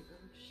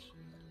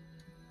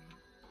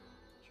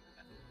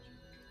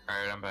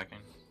 Alright, I'm backing.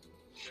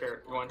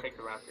 Sure. You wanna take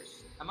the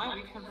Raptors? Am I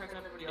weak compared to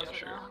everybody else Yeah, right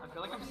sure. now? I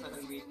feel like I'm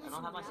slightly weak. I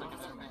don't have my second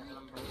item and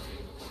I'm very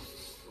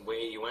weak.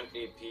 Wait, you went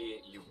AP.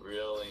 You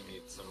really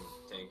need some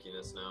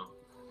tankiness now.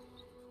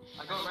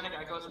 I go Renegade,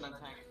 I go and then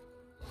tank.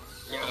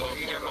 Yeah, what do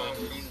you get on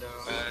green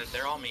though?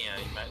 They're all Mia.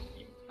 You met.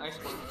 Nice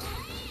one.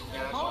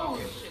 Yeah, that's Oh, all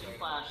good. shit, you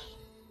flash.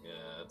 Yeah,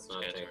 it's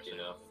not Yeah, tanky it's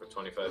enough for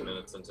 25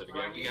 minutes into the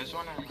game. You guys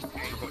wanna?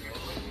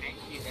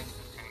 Tanky instant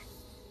tank.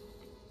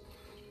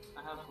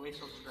 I have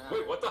glacial trap.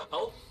 Wait, what the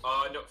hell?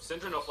 No,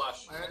 Syndra, no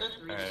flash. Why are there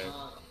three?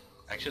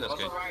 Actually, that's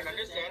Also, good. Ryan,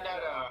 understand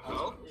that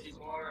health is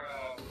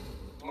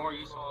more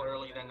useful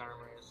early than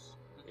armor is.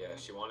 Yeah,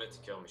 she wanted to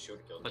kill me. She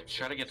would kill me. Let's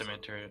try to get the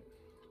mid turret.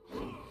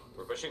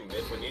 We're pushing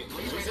mid. We need.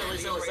 Lee's Lisa, right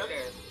Lisa, Lisa.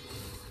 there.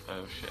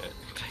 Oh shit!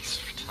 Thanks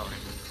for telling me.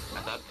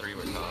 I thought 3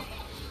 were top.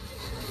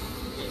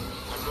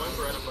 I'm going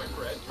for red. I'm going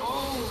for red.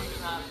 Oh,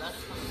 crap,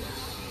 that's coming down.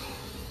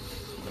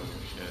 Oh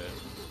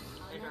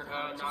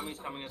shit! Nami's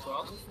coming as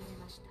well.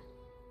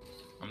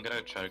 I'm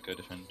gonna try to go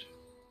defend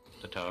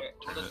the top. Okay,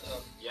 turret.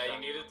 Yeah, you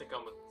needed to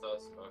come with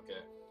us.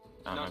 Okay.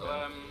 Oh, No, my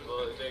bad.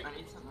 Well, they, I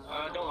need some.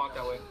 don't walk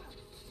that way.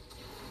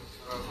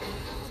 Okay.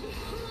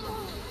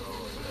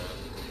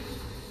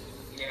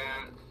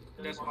 Yeah,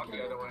 just walk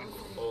the other way.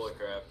 holy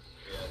crap.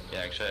 Yeah.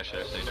 Yeah, actually, I should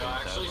have stayed No,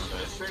 top. actually, she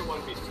just straight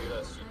 1v2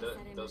 us.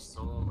 She does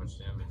so much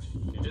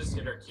damage. She just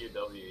hit her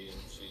QW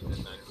and she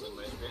did 9%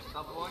 HP.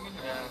 Stop going in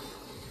here. Yeah,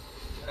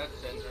 that's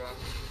Syndra.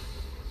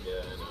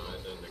 Yeah, I know.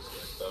 I didn't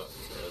expect that.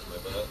 That was my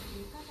bad.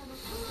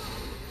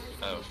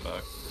 Oh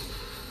fuck.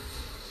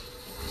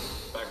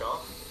 Back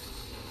off.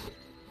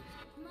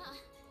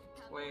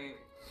 Wait.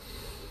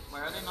 Why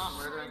are they not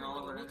murdering all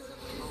of her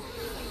instantly?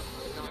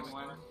 Killing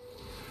one.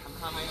 I'm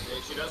coming.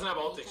 Hey, she doesn't have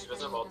ulti. She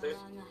doesn't have ulti.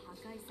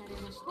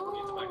 You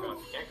need to back off.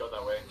 You can't go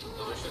that way.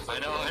 I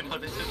know.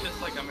 This is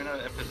just like I'm in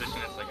a position.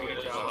 It's like Good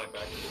okay, job. fuck.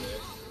 Back in the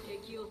day.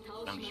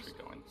 I'm just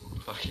going.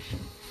 Fuck it.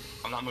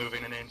 I'm not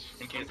moving an inch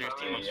in case there's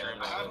team on Yeah,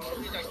 stream. I have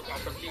movies that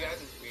catch up to you guys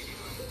in speedy.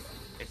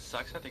 It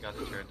sucks that they got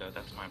the turret though.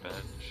 That's my bad.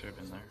 Should have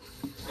been there.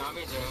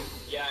 Nami zoom.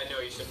 Yeah, I know.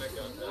 You shouldn't have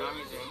gone that.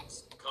 Nami zoom.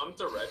 Come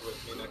to red with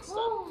me next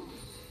time.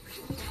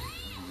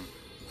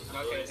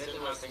 Okay, this is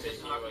nothing. This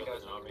is nothing.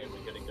 And we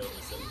could have killed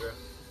the Syndra.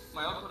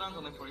 My ult cooldown's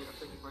only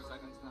 54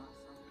 seconds now,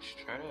 so. Just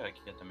try to like,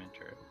 get the mid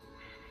turret.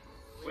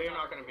 We're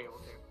not gonna be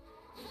able to.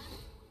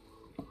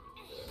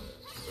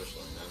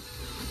 Especially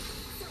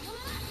now.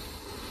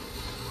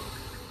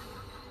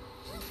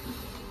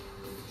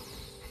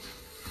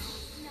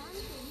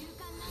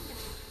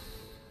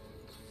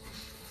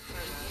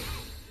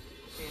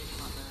 Game's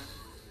not there.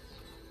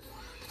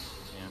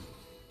 Yeah.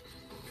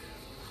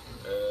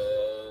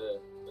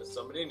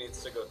 Somebody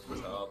needs to go to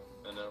the top,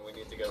 and then we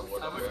need to get a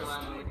ward I'm up here.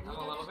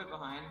 a little bit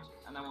behind,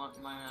 and I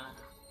want my,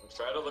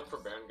 Try to look for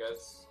Baron,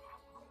 guys.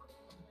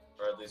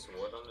 Or at least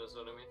ward on this,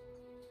 what I mean.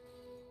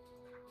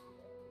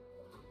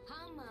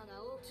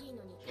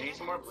 I need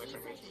some more blue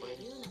trinkets, please.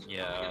 get a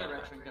Yeah.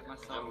 red trinket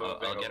myself.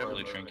 I'll get a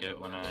blue trinket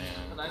when I.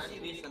 But I see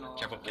these in a lot.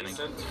 Careful getting.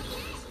 Send two to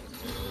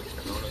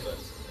one of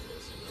those.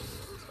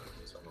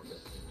 So I'm okay.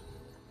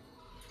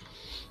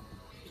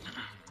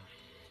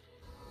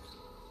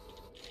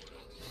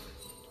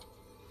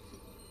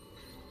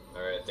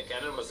 Alright, the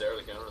cannon was there,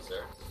 the cannon was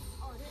there.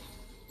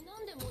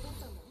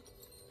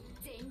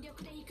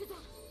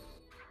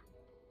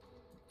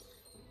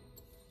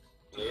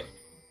 Yeah.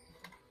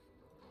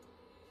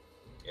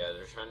 Yeah,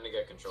 they're trying to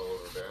get control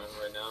over Baron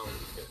right now.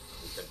 We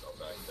could go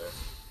back there.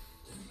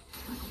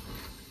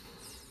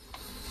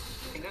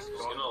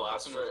 She's gonna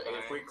last for.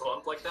 If we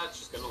clump like that,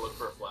 she's gonna look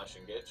for a flash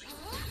engage.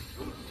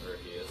 Where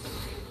he is.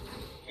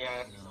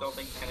 Yeah, still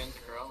think cannon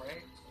curl,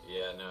 right?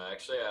 Yeah, no,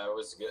 actually, I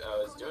was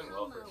doing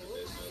well for a few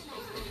days.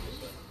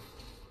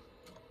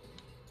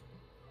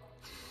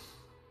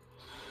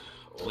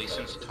 Lee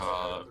Sin's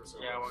top.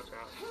 Yeah, watch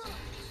out.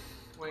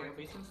 Wait, if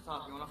Lee's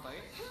top, you wanna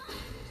fight?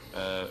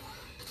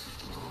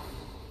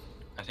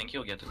 I think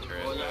you'll get the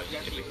turret Well, yeah,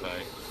 if we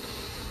fight.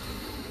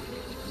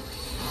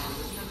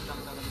 Lee's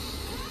jumped out of me.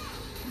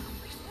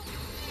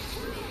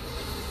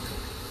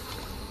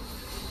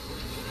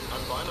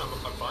 I'm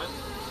fine.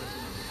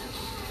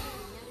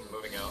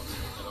 Moving out.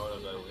 I know what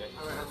I'm doing.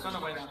 Alright, let's run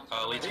away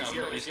now. Lee's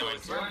coming. Lee's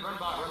coming. Run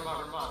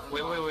bot.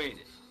 Wait.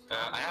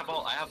 I have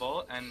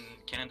ult, and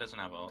Cannon doesn't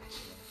have ult.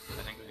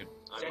 I think we could.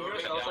 I'm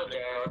Syndra's moving also down to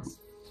dead. Crocs.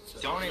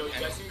 Don't You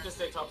even- guys need to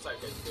stay top side,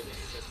 guys.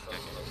 It's just Okay.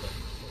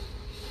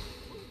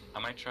 I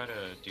might try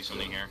to do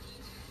something here.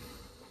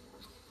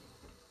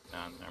 No,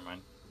 never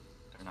mind.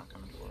 They're not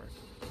coming forward.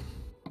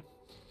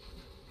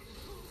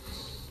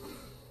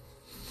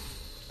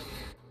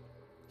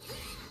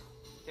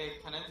 Okay,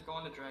 Cannon's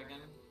going to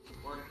Dragon.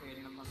 Or to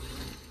Kaden, I'm not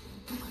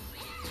sure.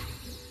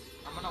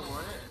 I'm gonna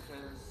ward it,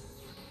 because...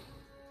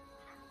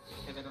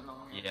 Okay, they don't know.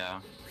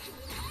 Yeah.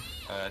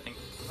 I think.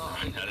 Oh.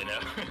 I don't know.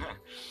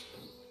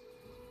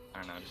 I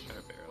don't know. Just try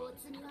to barrel it.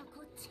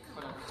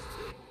 Whatever.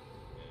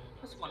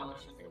 Just one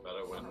motion. Think about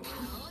it when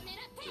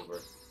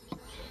Uber.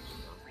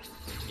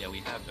 Yeah, we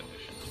have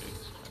Illusion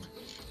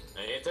too.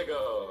 I need to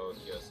go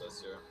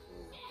QSS here.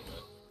 Ooh,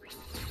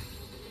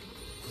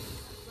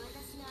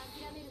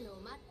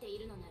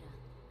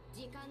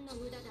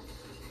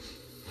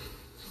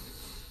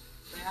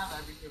 They have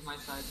every of my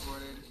sides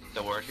warded.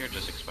 The ward here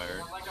just I expired.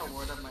 want like a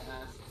ward of my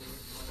ass, dude.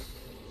 Like,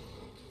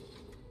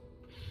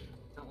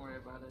 don't worry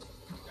about it.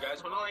 You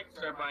guys wanna like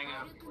start start buying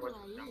fourth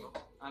jungle.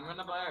 I'm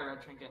gonna buy a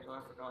red trinket, though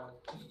I forgot.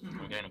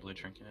 I'm getting a blue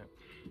trinket.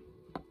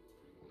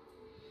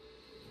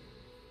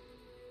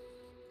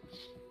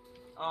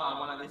 Oh, I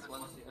want at least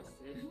one CS,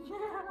 dude.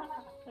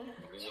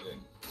 We need it.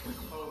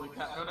 Holy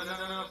crap.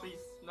 No, please.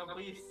 No,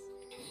 please.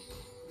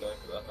 That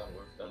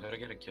work I done. gotta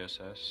get a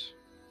QSS.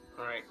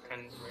 Alright,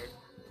 10 mid.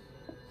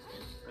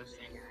 Let's see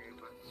here,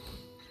 but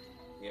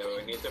Yeah,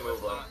 we need to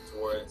move up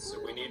towards.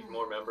 We need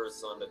more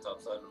members on the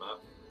top side of the map.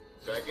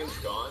 Dragon's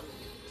gone,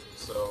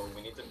 so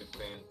we need to be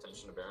paying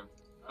attention to Baron.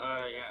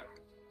 yeah.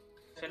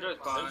 Syndra's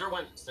bot.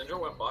 Syndra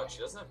went bot. She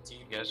doesn't have TP.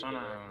 You guys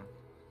wanna...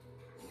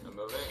 I'm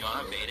moving. You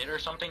wanna bait it or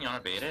something? You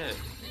wanna bait it?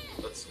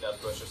 Let's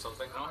death push or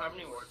something. I don't have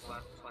any wards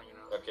left, just letting you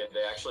know. Okay,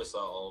 they actually saw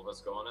all of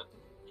us go on it.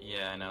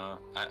 Yeah, I know.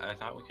 I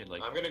thought we could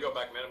like... I'm gonna go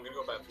back, man. I'm gonna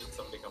go back.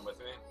 Somebody come with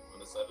me on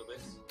this side at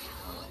least.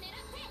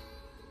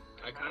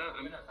 I'm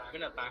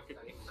gonna back it.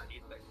 I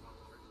need like.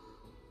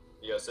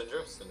 Yeah,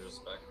 Syndra. Syndra's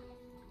back.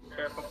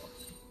 Careful.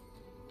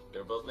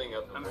 They're building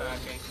up. I'm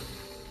backing.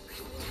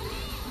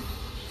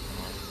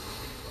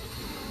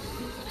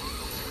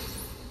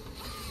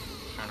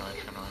 Turn away.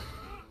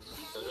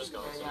 Syndra's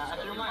going. Yeah, I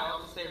threw my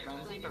ult to save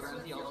Renzi, but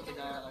Renzi ulted the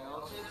guy I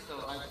ulted, so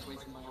I just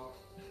wasted my ult.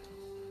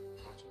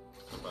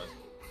 I'm fine.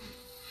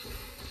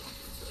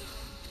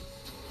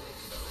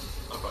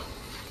 I'm fine.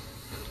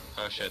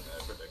 Oh shit.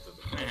 I predicted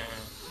the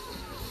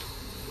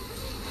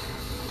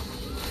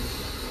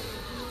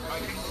I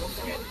can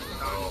ult it.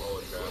 Oh,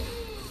 holy crap.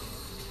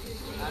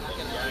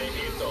 Yeah, he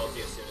needs to ulti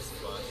as soon as he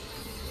flash.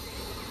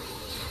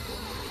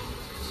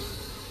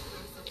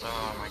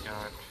 Oh my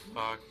god.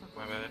 Fuck.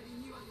 My bad.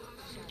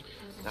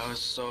 That was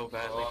so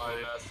badly Oh, I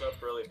played. messed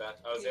up really bad.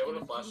 I was able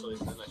to flash at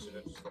least then. I should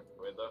have just walked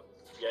away though.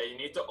 Yeah, you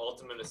need to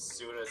ultimate as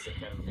soon as it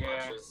can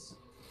flashes.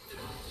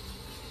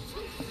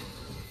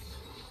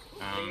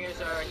 Thing is,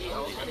 he I'm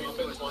ulted up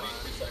into in his 22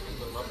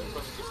 seconds. I'm up in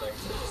 22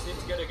 seconds. I just need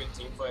to get a good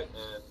team fight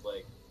and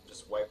like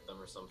just wipe them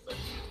or something.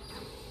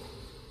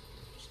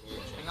 Just need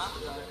a I'm chance. not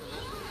the guy for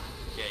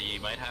this. Yeah, you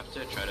might have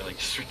to try to like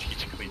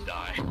strategically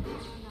die.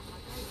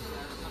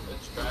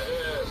 Let's try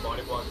to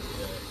body block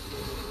the.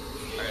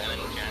 Alright,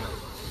 and then Jan.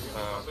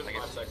 Up in I 5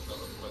 guess. seconds.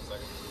 Up in 5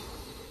 seconds.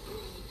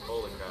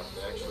 Holy crap!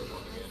 They actually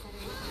won the game.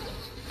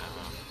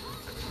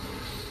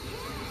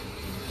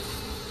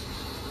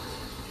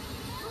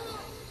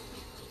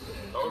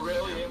 Oh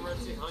really,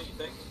 Emergency? Huh? You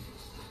think?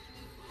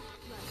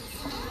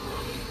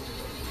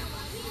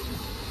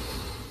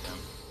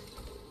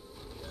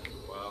 Yeah.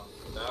 Wow.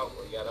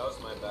 That was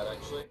my bad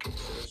actually.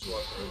 Should've just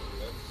walked away from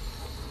that.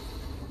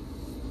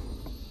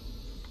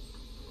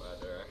 Wow,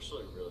 they're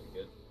actually really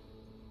good.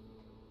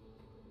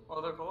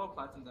 Well, they're full of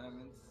platinum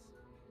diamonds.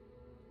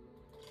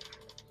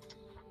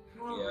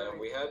 Yeah,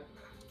 we had.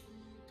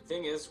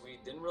 Thing is, we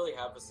didn't really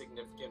have a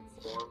significant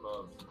form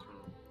of.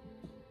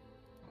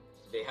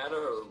 They had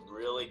a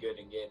really good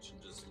engage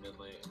in just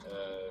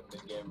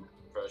mid-game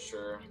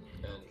pressure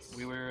and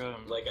We were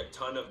like a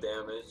ton of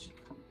damage.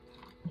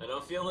 I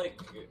don't feel like.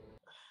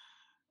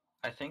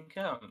 I think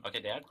okay,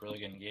 they had really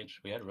good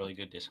engage. We had really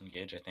good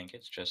disengage. I think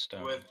it's just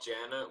With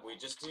Janna, we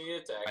just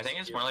needed to. I think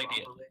it's execute more like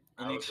properly.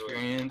 the I was really-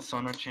 inexperience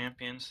on our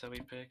champions that we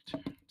picked, to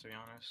be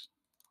honest.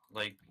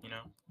 Like, you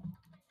know.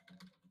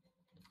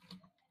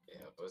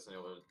 Yeah, I wasn't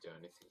able to do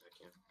anything that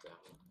game. Damn.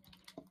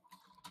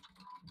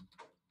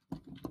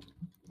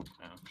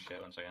 Oh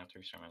shit, one second, I have to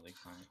restart my league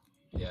client.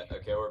 Yeah,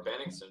 okay, we're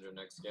banning Syndra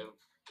next game.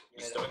 Yeah,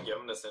 Just don't give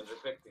him the Syndra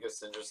pick because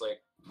Syndra's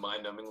like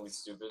mind-numbingly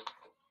stupid.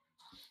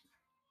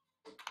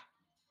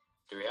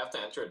 Do we have to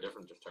enter a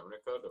different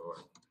determinant code or?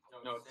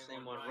 No, it's the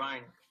same one.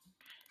 Ryan.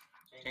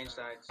 Change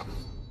sides.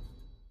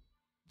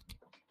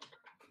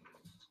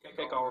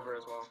 Pick Oliver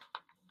as well.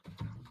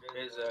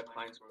 His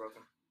client's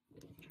broken.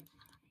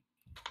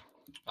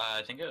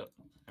 I think it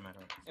might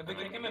have. If we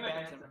can give him a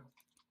ban,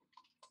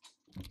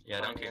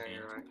 Yeah, don't keep Yeah, me.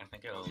 you're right. I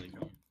think it'll leave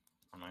him.